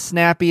 not as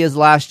snappy as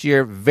last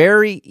year,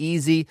 very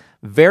easy,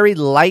 very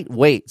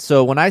lightweight.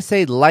 So when I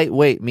say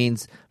lightweight,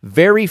 means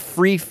very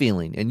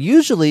free-feeling. And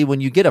usually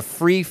when you get a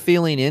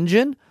free-feeling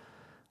engine,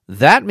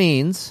 that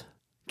means,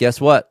 guess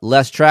what?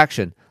 Less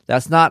traction.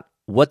 That's not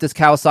what this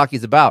Kawasaki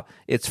is about.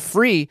 It's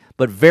free,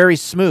 but very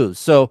smooth.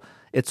 So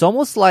it's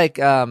almost like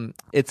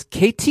it's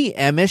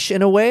KTM-ish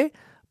in a way,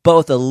 but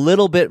with a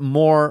little bit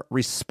more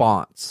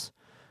response.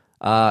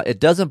 It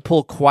doesn't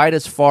pull quite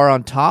as far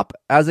on top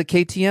as a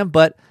KTM,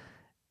 but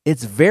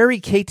it's very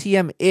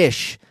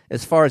KTM-ish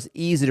as far as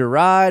easy to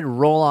ride,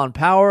 roll-on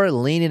power,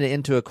 leaning it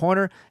into a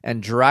corner,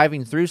 and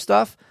driving through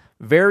stuff.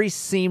 Very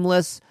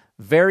seamless,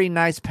 very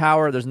nice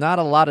power. There's not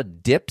a lot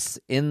of dips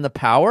in the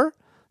power,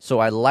 so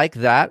I like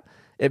that.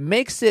 It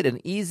makes it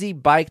an easy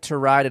bike to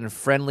ride and a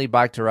friendly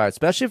bike to ride,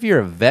 especially if you're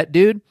a vet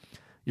dude.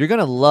 You're going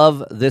to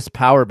love this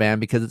power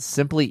band because it's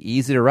simply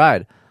easy to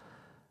ride.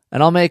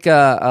 And I'll make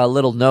a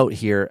little note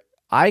here.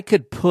 I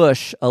could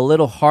push a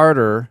little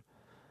harder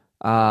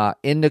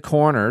into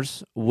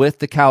corners with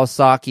the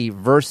Kawasaki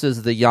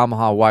versus the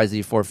Yamaha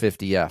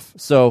YZ450F.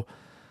 So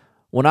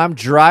when I'm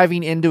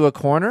driving into a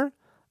corner,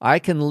 I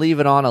can leave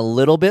it on a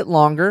little bit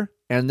longer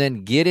and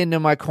then get into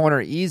my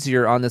corner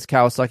easier on this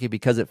Kawasaki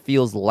because it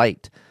feels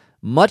light.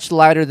 Much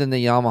lighter than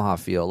the Yamaha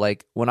feel.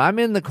 Like when I'm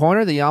in the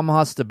corner, the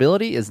Yamaha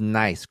stability is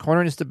nice.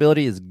 Cornering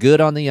stability is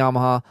good on the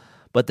Yamaha,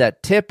 but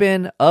that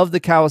tip-in of the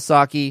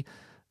Kawasaki,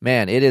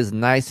 man, it is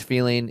nice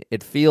feeling.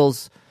 It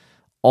feels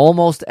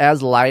almost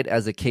as light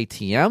as a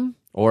KTM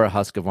or a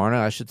Husqvarna,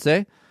 I should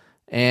say.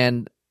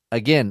 And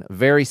again,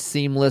 very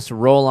seamless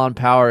roll-on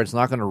power. It's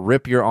not going to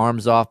rip your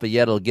arms off, but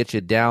yet it'll get you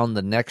down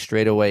the next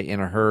straightaway in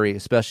a hurry,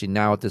 especially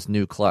now with this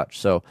new clutch.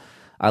 So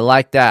I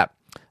like that.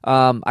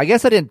 I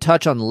guess I didn't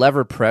touch on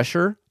lever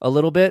pressure a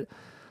little bit.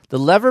 The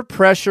lever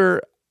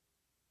pressure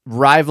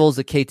rivals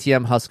the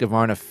KTM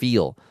Husqvarna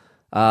feel.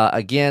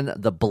 Again,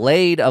 the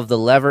blade of the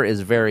lever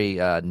is very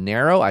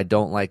narrow. I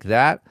don't like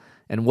that.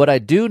 And what I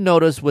do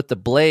notice with the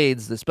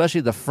blades,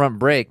 especially the front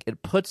brake,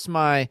 it puts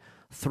my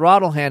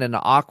throttle hand in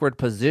an awkward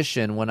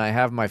position when I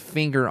have my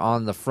finger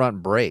on the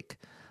front brake.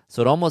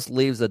 So it almost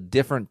leaves a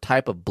different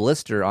type of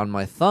blister on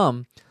my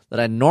thumb that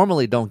I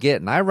normally don't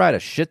get. And I ride a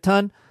shit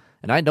ton,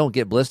 and I don't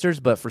get blisters,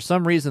 but for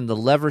some reason the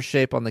lever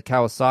shape on the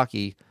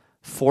Kawasaki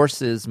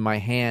forces my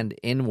hand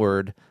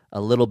inward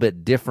a little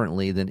bit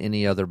differently than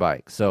any other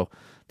bike. So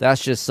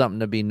that's just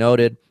something to be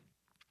noted.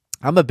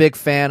 I'm a big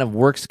fan of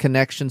Works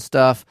Connection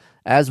stuff,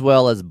 as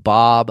well as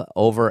Bob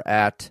over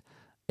at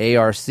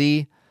ARC.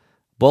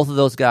 Both of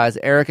those guys,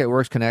 Eric at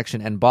Works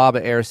Connection and Bob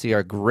at ARC,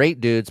 are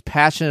great dudes,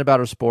 passionate about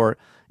our sport,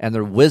 and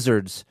they're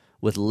wizards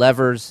with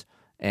levers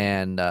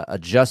and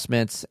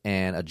adjustments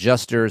and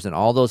adjusters and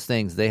all those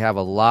things. They have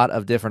a lot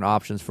of different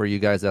options for you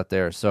guys out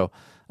there. So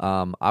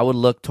I would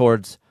look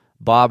towards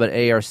Bob at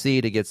ARC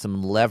to get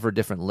some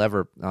different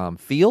lever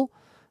feel.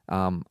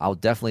 I'll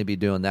definitely be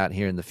doing that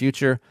here in the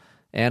future.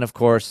 And, of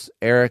course,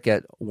 Eric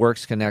at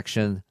Works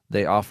Connection,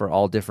 they offer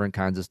all different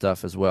kinds of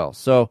stuff as well.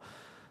 So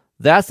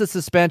that's the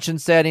suspension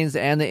settings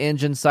and the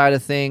engine side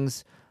of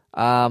things.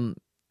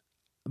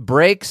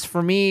 Brakes,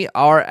 for me,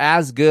 are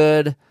as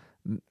good,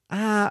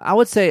 I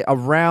would say,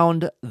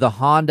 around the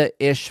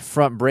Honda-ish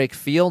front brake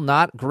feel.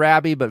 Not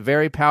grabby, but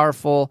very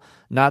powerful,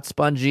 not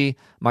spongy.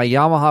 My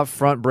Yamaha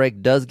front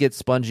brake does get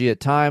spongy at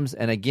times.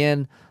 And,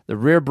 again, the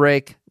rear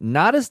brake,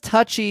 not as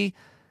touchy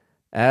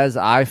as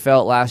I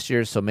felt last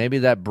year, so maybe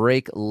that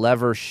brake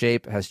lever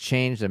shape has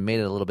changed and made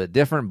it a little bit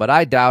different, but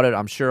I doubt it.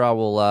 I'm sure I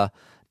will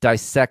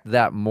dissect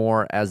that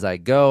more as I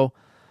go.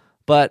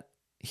 But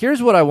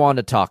here's what I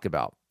wanted to talk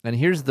about, and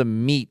here's the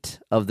meat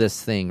of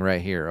this thing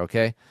right here,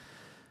 okay?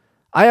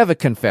 I have a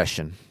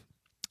confession.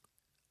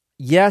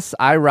 Yes,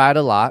 I ride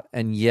a lot,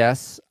 and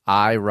yes,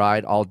 I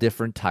ride all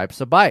different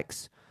types of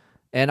bikes.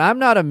 And I'm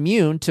not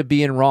immune to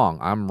being wrong.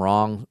 I'm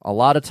wrong a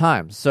lot of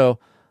times. So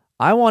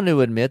I want to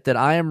admit that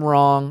I am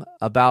wrong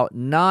about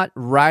not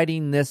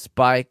riding this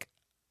bike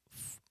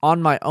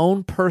on my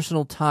own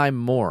personal time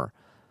more.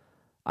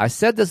 I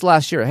said this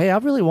last year, hey, I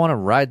really want to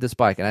ride this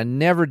bike, and I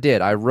never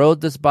did. I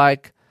rode this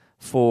bike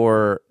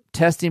for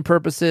testing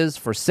purposes,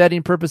 for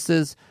setting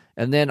purposes,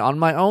 and then on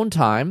my own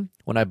time,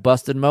 when I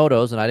busted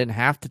motos and I didn't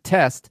have to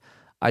test,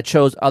 I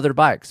chose other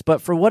bikes.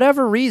 But for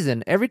whatever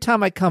reason, every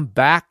time I come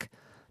back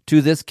to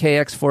this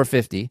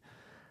KX450,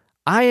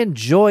 I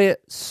enjoy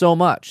it so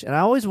much. And I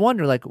always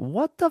wonder, like,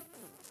 what the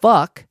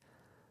fuck?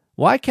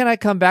 Why can't I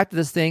come back to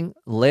this thing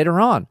later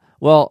on?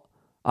 Well,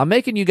 I'm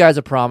making you guys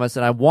a promise,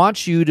 and I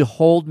want you to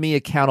hold me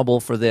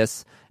accountable for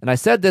this. And I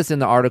said this in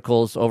the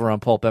articles over on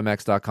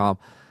pulpmx.com.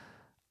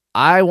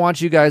 I want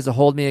you guys to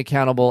hold me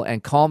accountable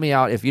and call me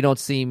out if you don't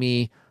see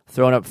me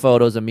throwing up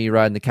photos of me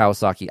riding the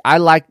Kawasaki. I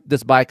like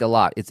this bike a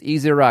lot. It's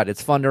easy to ride.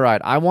 It's fun to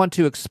ride. I want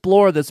to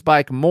explore this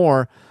bike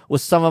more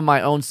with some of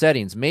my own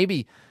settings.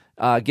 Maybe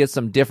get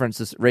some different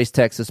Race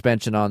Tech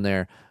suspension on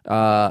there.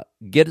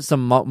 Get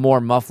some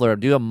more muffler.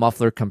 Do a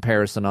muffler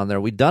comparison on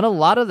there. We've done a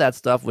lot of that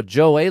stuff with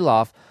Joe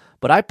Aloff,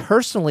 but I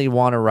personally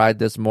want to ride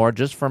this more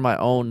just for my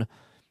own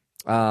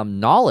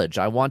knowledge.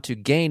 I want to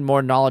gain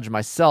more knowledge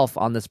myself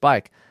on this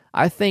bike.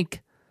 I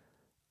think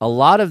a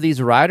lot of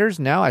these riders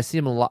now, I see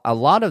a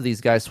lot of these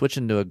guys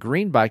switching to a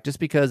green bike just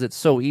because it's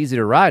so easy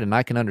to ride and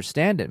I can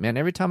understand it. Man,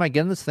 every time I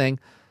get in this thing,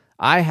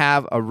 I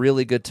have a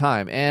really good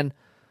time. And,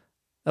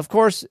 of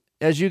course,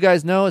 as you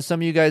guys know, as some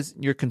of you guys,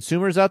 your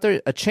consumers out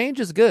there, a change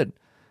is good.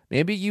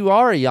 Maybe you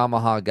are a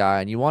Yamaha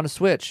guy and you want to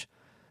switch.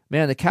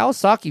 Man, the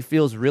Kawasaki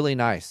feels really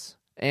nice.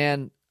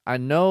 And I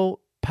know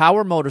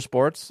Power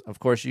Motorsports, of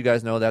course, you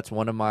guys know that's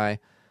one of my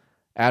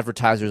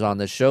advertisers on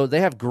this show.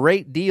 They have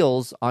great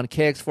deals on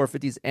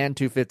KX450s and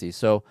 250s.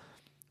 So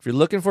if you're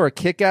looking for a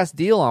kick-ass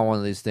deal on one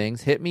of these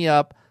things, hit me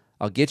up.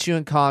 I'll get you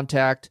in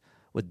contact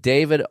with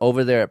David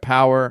over there at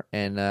Power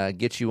and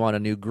get you on a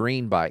new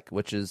green bike,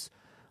 which is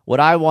what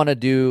I want to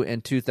do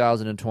in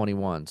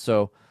 2021.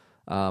 So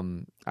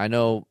I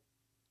know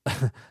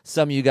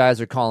some of you guys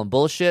are calling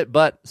bullshit,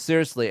 but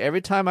seriously,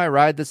 every time I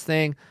ride this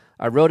thing,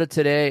 I rode it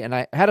today, and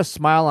I had a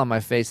smile on my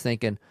face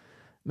thinking,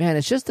 man,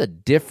 it's just a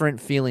different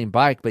feeling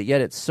bike, but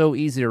yet it's so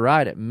easy to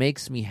ride. It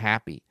makes me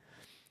happy.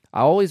 I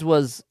always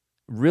was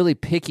really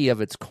picky of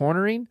its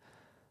cornering,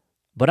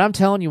 but I'm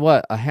telling you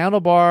what, a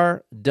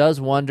handlebar does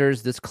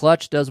wonders. This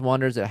clutch does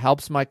wonders. It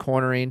helps my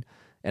cornering,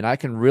 and I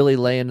can really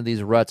lay into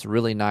these ruts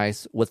really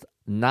nice with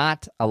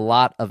not a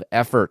lot of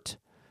effort.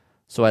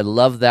 So I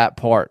love that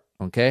part,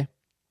 okay?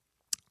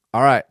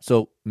 All right,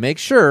 so make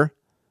sure,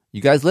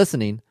 you guys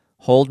listening,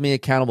 hold me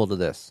accountable to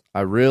this.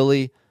 I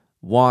really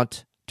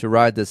want to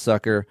ride this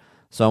sucker.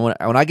 So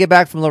when I get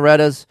back from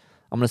Loretta's,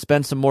 I'm going to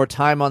spend some more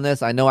time on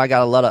this. I know I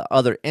got a lot of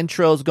other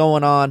intros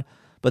going on,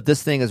 but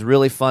this thing is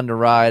really fun to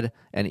ride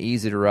and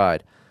easy to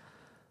ride.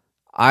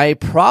 I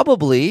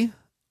probably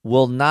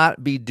will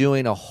not be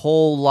doing a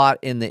whole lot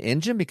in the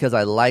engine because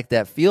I like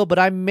that feel, but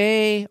I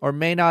may or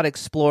may not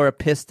explore a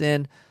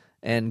piston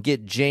and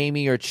get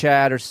Jamie or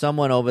Chad or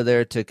someone over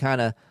there to kind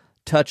of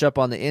touch up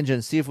on the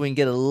engine, see if we can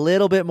get a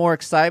little bit more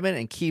excitement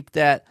and keep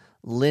that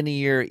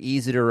linear,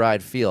 easy to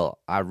ride feel.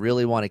 I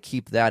really want to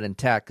keep that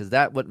intact because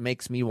that's what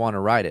makes me want to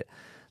ride it.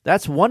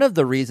 That's one of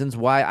the reasons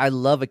why I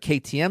love a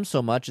KTM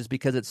so much, is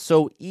because it's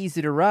so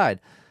easy to ride.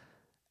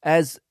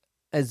 As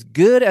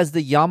good as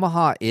the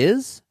Yamaha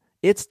is,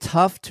 it's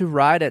tough to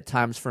ride at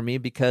times for me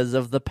because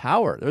of the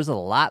power. There's a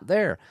lot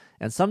there.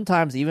 And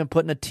sometimes even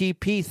putting a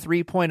TP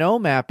 3.0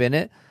 map in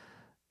it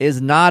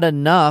is not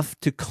enough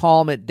to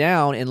calm it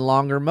down in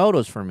longer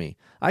motos for me.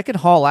 I could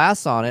haul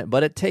ass on it,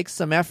 but it takes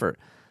some effort.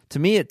 To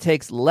me, it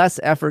takes less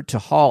effort to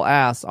haul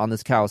ass on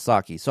this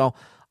Kawasaki. So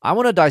I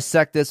want to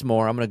dissect this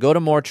more. I'm going to go to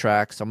more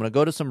tracks. I'm going to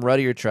go to some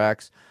ruddier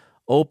tracks,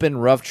 open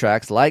rough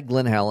tracks like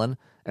Glen Helen,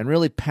 and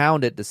really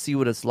pound it to see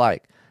what it's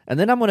like. And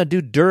then I'm going to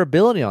do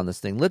durability on this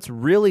thing. Let's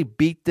really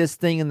beat this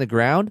thing in the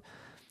ground,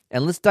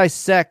 and let's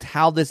dissect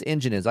how this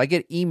engine is. I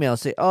get emails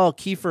say, oh,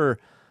 Kiefer,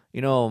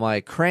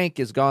 my crank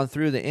has gone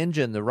through the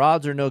engine. The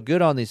rods are no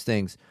good on these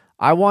things.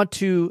 I want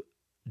to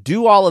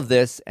do all of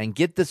this and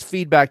get this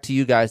feedback to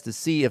you guys to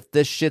see if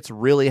this shit's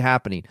really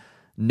happening.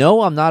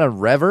 No, I'm not a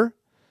rever,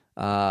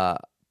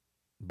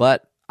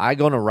 but I'm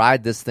going to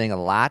ride this thing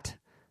a lot,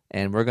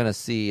 and we're going to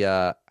see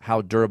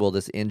how durable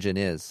this engine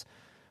is.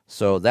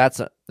 So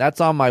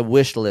that's on my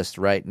wish list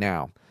right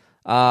now.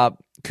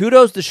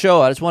 Kudos to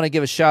Showa. I just want to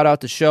give a shout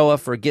out to Showa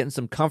for getting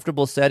some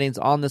comfortable settings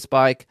on this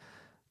bike.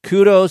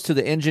 Kudos to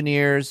the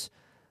engineers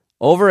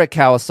over at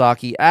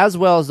Kawasaki, as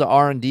well as the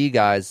R&D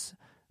guys,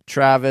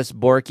 Travis,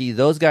 Borky.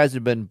 Those guys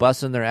have been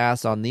busting their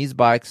ass on these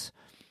bikes,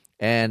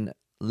 and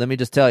let me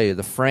just tell you,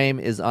 the frame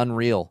is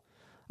unreal.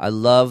 I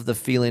love the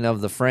feeling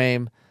of the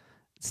frame.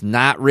 It's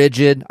not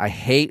rigid. I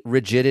hate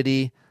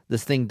rigidity.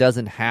 This thing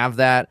doesn't have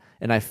that,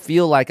 and I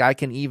feel like I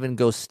can even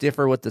go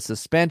stiffer with the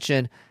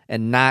suspension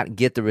and not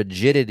get the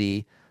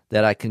rigidity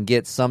that I can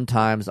get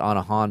sometimes on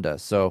a Honda.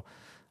 So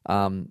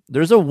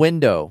there's a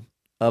window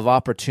of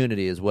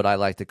opportunity is what I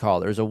like to call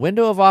it. There's a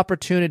window of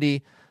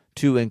opportunity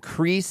to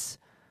increase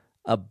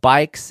a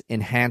bike's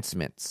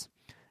enhancements.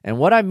 And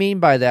what I mean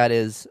by that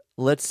is,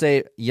 let's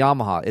say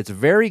Yamaha, it's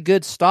very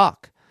good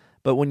stock,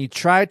 but when you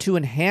try to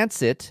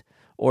enhance it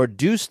or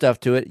do stuff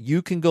to it,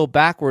 you can go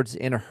backwards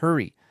in a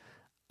hurry.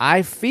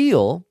 I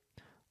feel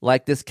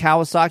like this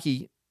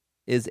Kawasaki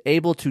is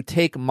able to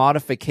take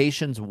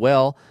modifications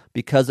well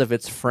because of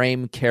its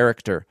frame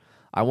character.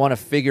 I want to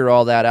figure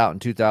all that out in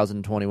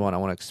 2021. I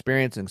want to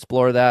experience and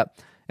explore that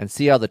and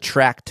see how the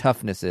track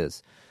toughness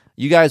is.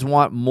 You guys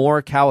want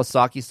more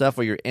Kawasaki stuff,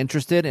 or you're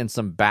interested in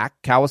some back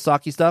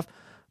Kawasaki stuff,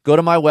 go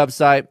to my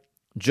website.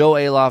 Joe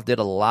Aloff did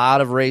a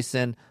lot of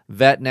racing,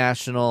 Vet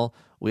National.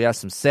 We have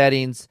some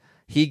settings.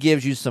 He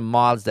gives you some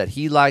mods that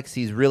he likes.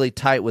 He's really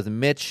tight with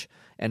Mitch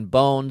and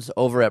Bones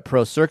over at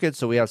Pro Circuit,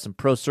 so we have some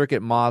Pro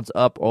Circuit mods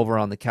up over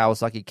on the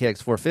Kawasaki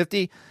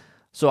KX450.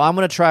 So I'm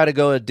going to try to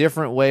go a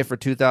different way for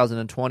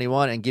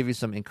 2021 and give you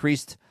some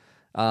increased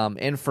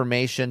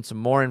information, some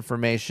more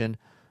information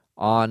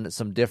on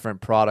some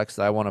different products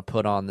that I want to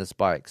put on this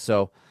bike.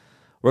 So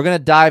we're going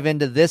to dive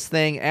into this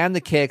thing and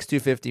the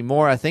KX250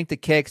 more. I think the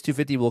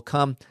KX250 will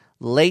come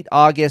late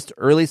August,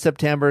 early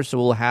September, so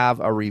we'll have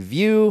a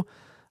review,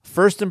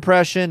 first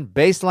impression,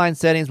 baseline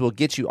settings. We'll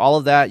get you all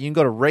of that. You can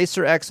go to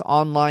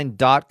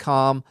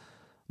racerxonline.com.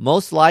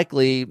 Most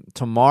likely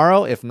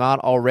tomorrow, if not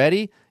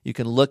already. You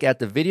can look at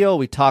the video.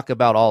 We talk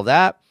about all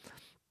that.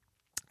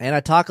 And I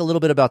talk a little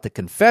bit about the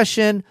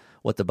confession,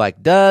 what the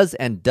bike does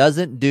and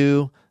doesn't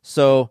do.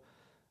 So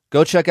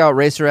go check out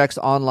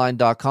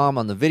racerxonline.com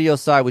on the video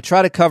side. We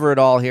try to cover it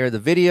all here. The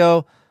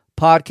video,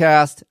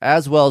 podcast,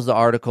 as well as the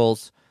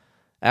articles,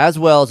 as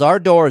well as our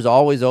door is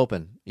always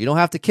open. You don't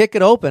have to kick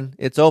it open.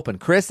 It's open.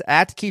 Chris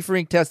at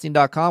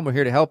KieferIncTesting.com. We're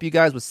here to help you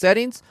guys with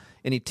settings,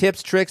 any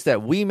tips, tricks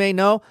that we may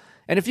know.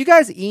 And if you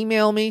guys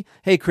email me,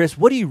 hey, Chris,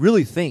 what do you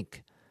really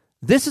think?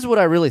 This is what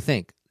I really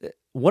think.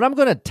 What I'm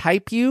going to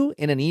type you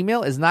in an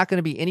email is not going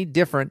to be any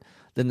different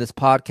than this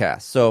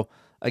podcast. So,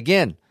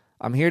 again,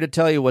 I'm here to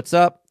tell you what's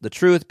up, the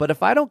truth. But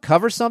if I don't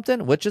cover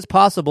something, which is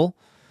possible,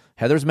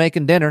 Heather's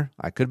making dinner.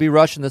 I could be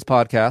rushing this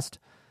podcast.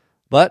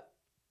 But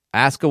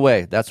ask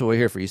away. That's what we're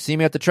here for. You see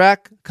me at the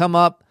track, come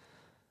up,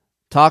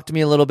 talk to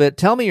me a little bit.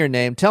 Tell me your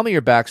name. Tell me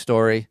your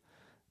backstory.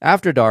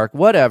 After dark,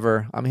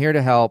 whatever. I'm here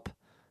to help.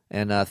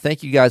 And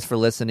thank you guys for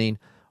listening.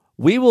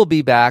 We will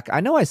be back.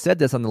 I know I said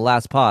this on the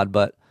last pod,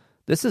 but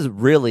this is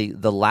really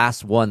the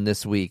last one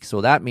this week.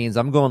 So that means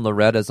I'm going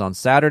Loretta's on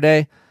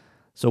Saturday.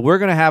 So we're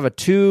going to have a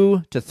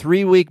 2 to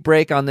 3 week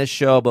break on this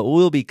show, but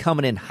we'll be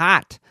coming in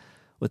hot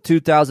with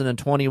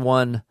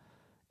 2021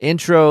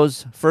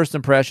 intros, first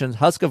impressions,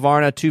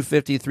 Husqvarna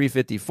 250,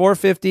 350,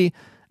 450,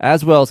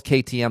 as well as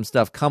KTM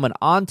stuff coming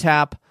on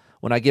tap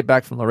when I get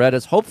back from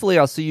Loretta's. Hopefully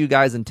I'll see you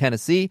guys in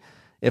Tennessee.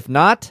 If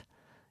not,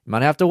 you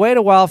might have to wait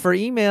a while for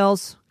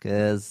emails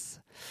because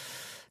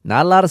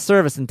not a lot of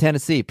service in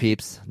Tennessee,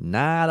 peeps.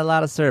 Not a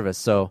lot of service.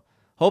 So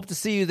hope to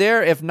see you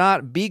there. If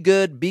not, be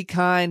good, be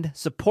kind,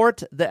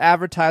 support the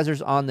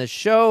advertisers on this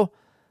show.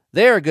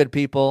 They are good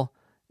people.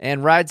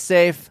 And ride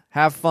safe,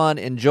 have fun,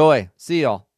 enjoy. See y'all.